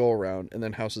we had to go around and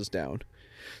then houses down.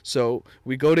 So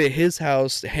we go to his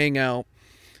house to hang out,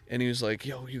 and he was like,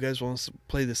 "Yo, you guys want to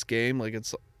play this game? Like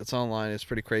it's online. It's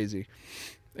pretty crazy."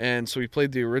 And so we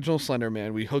played the original Slender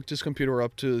Man. We hooked his computer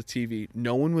up to the TV.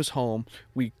 No one was home.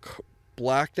 We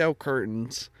blacked out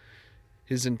curtains,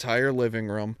 his entire living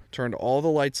room, turned all the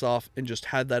lights off, and just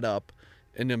had that up,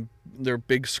 and then their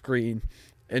big screen,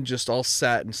 and just all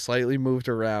sat and slightly moved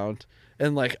around.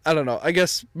 And like, I don't know, I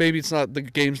guess maybe the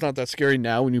game's not that scary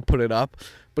now when you put it up,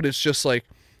 but it's just like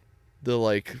the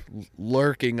like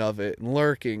lurking of it and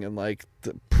lurking and like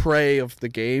the prey of the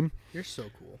game. You're so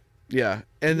cool. Yeah.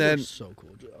 And then so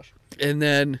cool, Josh. And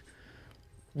then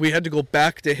we had to go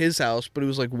back to his house, but it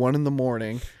was like 1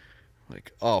 a.m.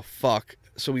 Like, oh fuck.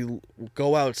 So we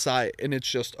go outside, and it's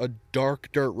just a dark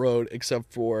dirt road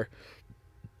except for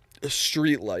a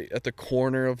street light at the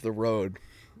corner of the road.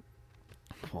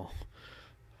 Well,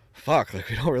 fuck, like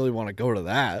we don't really want to go to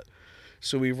that.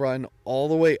 So we run all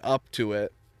the way up to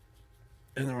it,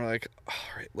 and then we're like,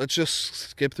 all right, let's just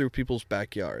skip through people's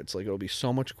backyards. Like, it'll be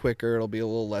so much quicker. It'll be a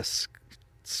little less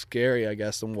scary, I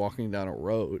guess, than walking down a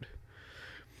road.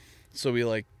 So we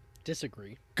like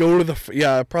disagree. Go to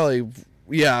yeah.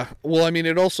 Well, I mean,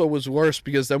 it also was worse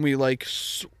because then we like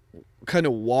kind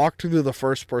of walked through the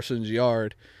first person's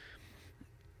yard,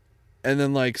 and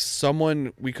then like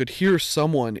we could hear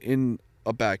someone in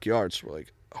a backyard. So we're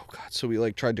like, oh god. So we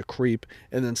like tried to creep,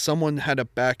 and then someone had a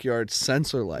backyard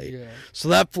sensor light. Yeah. So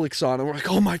that flicks on, and we're like,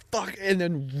 oh my fuck, and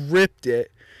then ripped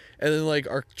it, and then like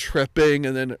are tripping,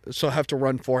 and then so have to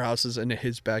run 4 houses into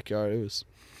his backyard. It was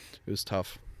It was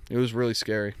tough. It was really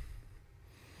scary.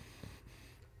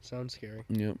 Sounds scary.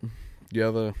 Yep. Do you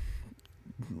have a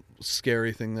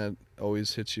scary thing that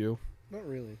always hits you? Not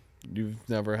really. You've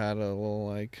never had a little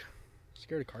like...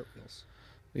 Scared of cartwheels.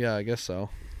 Yeah, I guess so.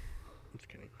 I'm just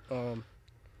kidding.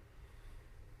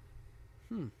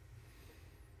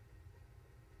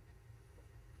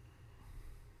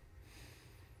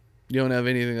 You don't have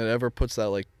anything that ever puts that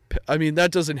like... I mean,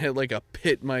 that doesn't hit like a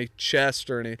pit in my chest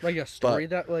or anything. Like a story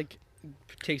that like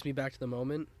takes me back to the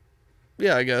moment.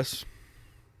 Yeah, I guess.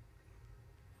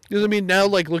 Because I mean, now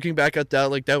like looking back at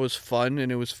that, like that was fun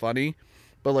and it was funny,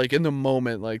 but like in the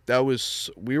moment, like that was,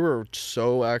 we were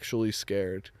so actually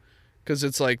scared, because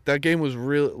it's like that game was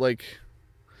real, like,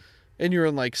 and you're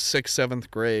in like 6th, 7th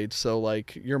grade, so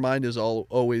like your mind is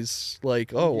always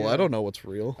like, oh, well, I don't know what's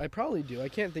real. I probably do. I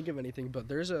can't think of anything, but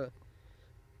there's a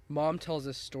mom tells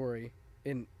this story,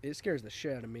 and it scares the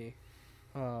shit out of me.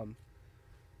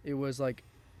 It was like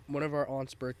one of our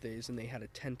aunt's birthdays, and they had a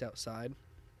tent outside,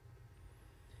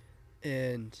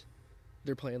 and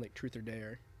they're playing like Truth or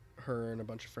Dare, her and a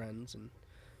bunch of friends, and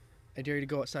I dare you to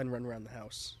go outside and run around the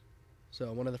house.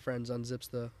 So one of the friends unzips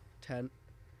the tent,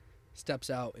 steps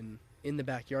out, and in the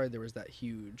backyard there was that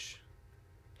huge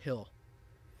hill,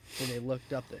 and they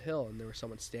looked up the hill, and there was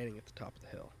someone standing at the top of the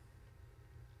hill,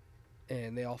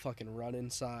 and they all fucking run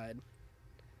inside.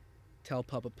 Tell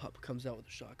Pup comes out with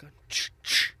a shotgun,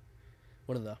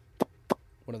 one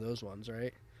of those ones,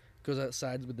 right? Goes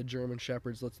outside with the German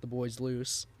Shepherds, lets the boys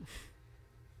loose.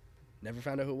 Never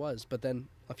found out who it was. But then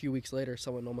a few weeks later,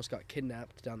 someone almost got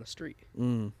kidnapped down the street.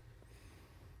 So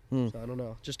I don't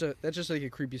know. That's just like a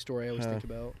creepy story I always think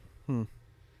about.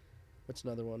 What's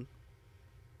another one?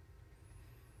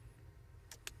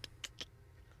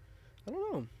 I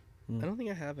don't know. I don't think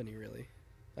I have any really.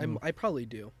 I probably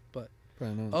do, but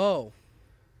Probably not. oh,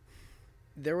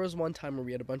 there was one time where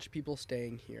we had a bunch of people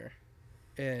staying here,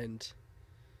 and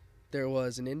there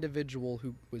was an individual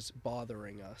who was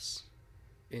bothering us,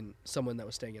 someone that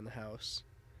was staying in the house,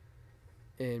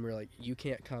 and we're like, you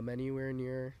can't come anywhere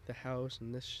near the house,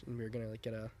 and we were gonna like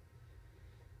get a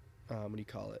what do you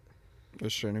call it?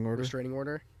 Restraining order? Restraining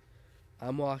order.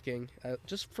 I'm walking,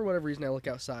 just for whatever reason I look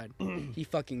outside. He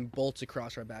fucking bolts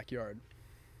across our backyard.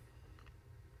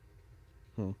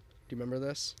 Do you remember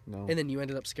this? No. And then you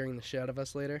ended up scaring the shit out of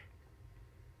us later.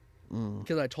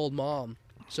 Because I told Mom.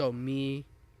 So me.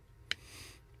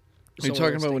 Are you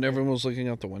talking about when everyone was looking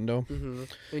out the window? Mm-hmm.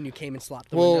 And you came and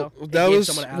slapped the window.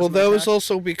 That was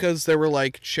also because there were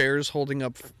like chairs holding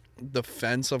up the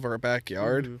fence of our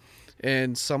backyard,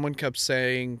 and someone kept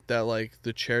saying that like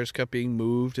the chairs kept being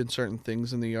moved and certain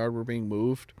things in the yard were being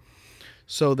moved.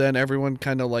 So then everyone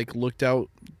kind of like looked out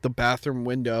the bathroom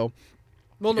window.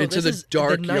 Well, no, into the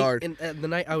dark yard. The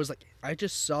night I was like, I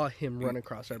just saw him run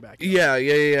across our backyard. Yeah.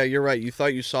 You're right. You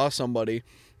thought you saw somebody,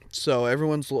 so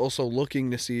everyone's also looking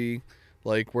to see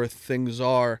like where things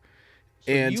are.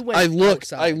 So and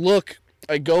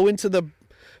I go into the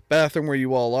bathroom where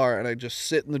you all are, and I just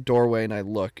sit in the doorway and I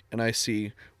look, and I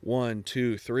see 1,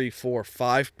 2, 3, 4,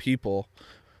 5 people,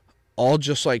 all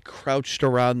just like crouched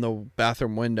around the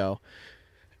bathroom window,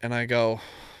 and I go,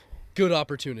 good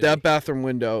opportunity. That bathroom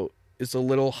window is a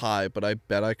little high, but I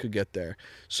bet I could get there.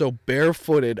 So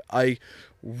barefooted, I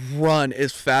run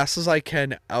as fast as I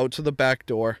can out to the back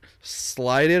door,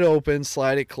 slide it open,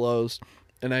 slide it closed,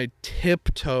 and I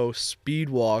tiptoe speed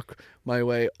walk my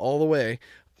way all the way.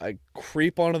 I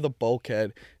creep onto the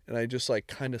bulkhead, and I just like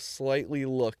kind of slightly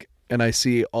look, and I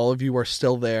see all of you are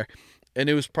still there. And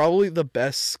it was probably the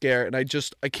best scare, and I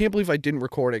can't believe I didn't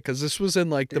record it, because this was in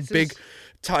like the big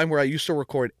time where I used to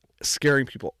record scaring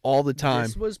people all the time.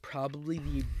 This was probably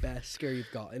the best scare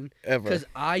you've gotten ever, because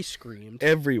I screamed.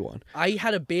 Everyone. I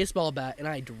had a baseball bat and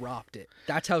I dropped it.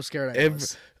 That's how scared I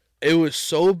was. It was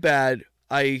so bad.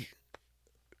 I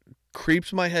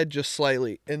creeped my head just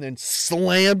slightly and then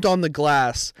slammed on the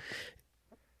glass.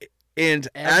 And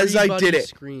as I did it,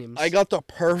 screams. I got the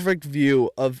perfect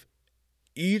view of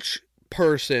each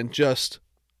person just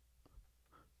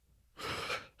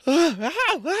and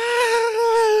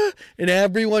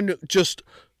everyone just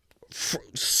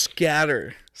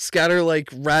scatter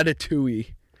like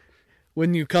Ratatouille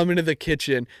when you come into the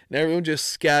kitchen, and everyone just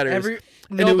scatters.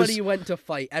 Nobody went to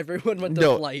fight. Everyone went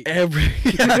to flight.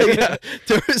 Yeah.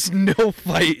 There was no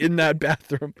fight in that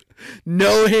bathroom.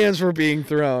 No hands were being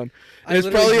thrown. It's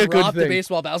probably a good thing. The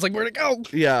baseball bat. I was like, where'd it go?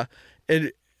 Yeah,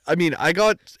 and I mean, I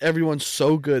got everyone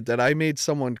so good that I made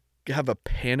someone have a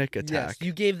panic attack. Yes,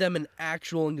 you gave them an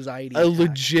actual anxiety attack.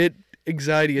 Legit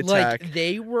anxiety attack. Like,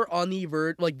 they were on the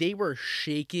verge, like, they were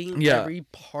shaking. Yeah. Every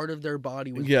part of their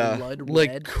body was blood red.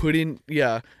 Like, couldn't,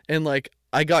 yeah. And, like,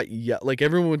 I got like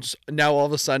everyone's now all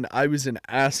of a sudden I was an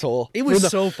asshole. It was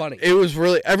so funny. It was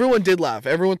really, everyone did laugh.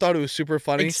 Everyone thought it was super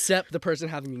funny. Except the person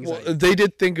having anxiety. Well, they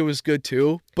did think it was good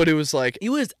too, but it was like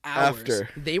it was hours. after.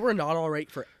 They were not all right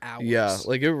for hours. Yeah,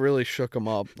 like it really shook them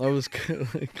up. I was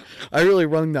like, I really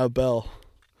rung that bell.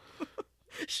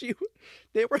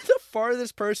 They were the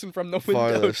farthest person from the window.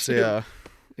 Farthest, too.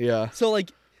 yeah. So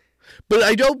like, but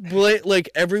I don't blame like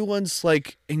everyone's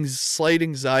like slight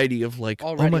anxiety of like,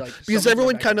 already, oh my, like, because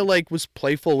everyone kind of like was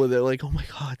playful with it, like, oh my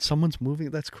god, someone's moving.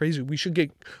 That's crazy. We should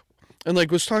get, and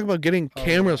like was talking about getting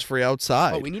cameras for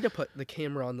outside. Oh, we need to put the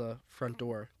camera on the front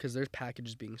door because there's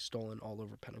packages being stolen all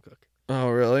over Pennacook. Oh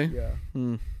really?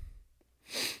 Yeah.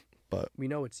 But we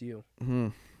know it's you.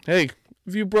 Hey,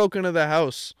 if you broke into the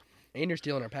house and you're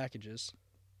stealing our packages,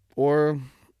 or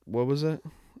what was it?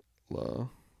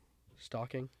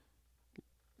 Stalking.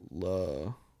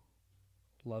 Loving.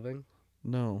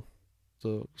 No,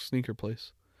 the sneaker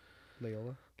place.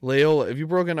 Layola. If you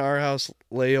broke into our house,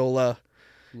 Layola.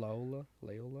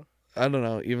 I don't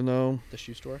know. Even though the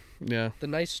shoe store. Yeah. The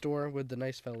nice store with the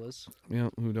nice fellas. Yeah,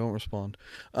 who don't respond.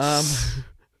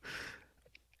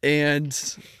 And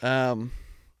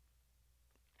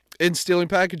stealing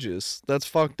packages. That's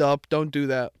fucked up. Don't do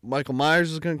that. Michael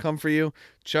Myers is gonna come for you.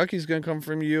 Chucky's gonna come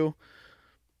from you.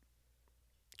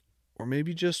 Or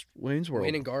maybe just Wayne's World.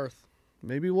 Wayne and Garth.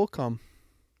 Maybe we'll come.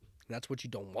 That's what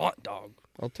you don't want, dog.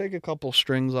 I'll take a couple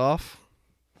strings off.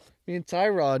 Me and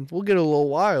Tyrod, we'll get a little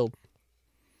wild.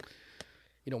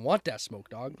 You don't want that smoke,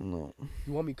 dog. No.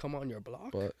 You want me to come on your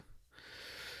block?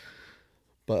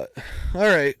 But all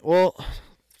right. Well,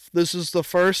 this is the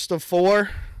first of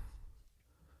 4.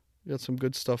 We got some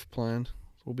good stuff planned.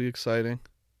 It'll be exciting.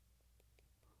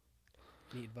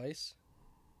 Need advice?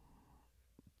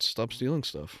 Stop stealing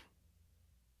stuff.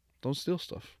 Don't steal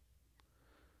stuff.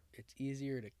 It's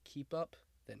easier to keep up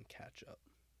than catch up.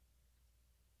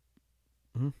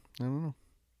 I don't know.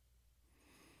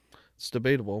 It's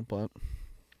debatable, but...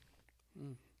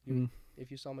 If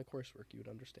you saw my coursework, you would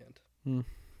understand.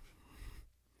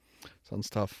 Sounds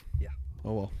tough. Yeah.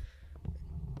 Oh well.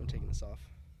 I'm taking this off.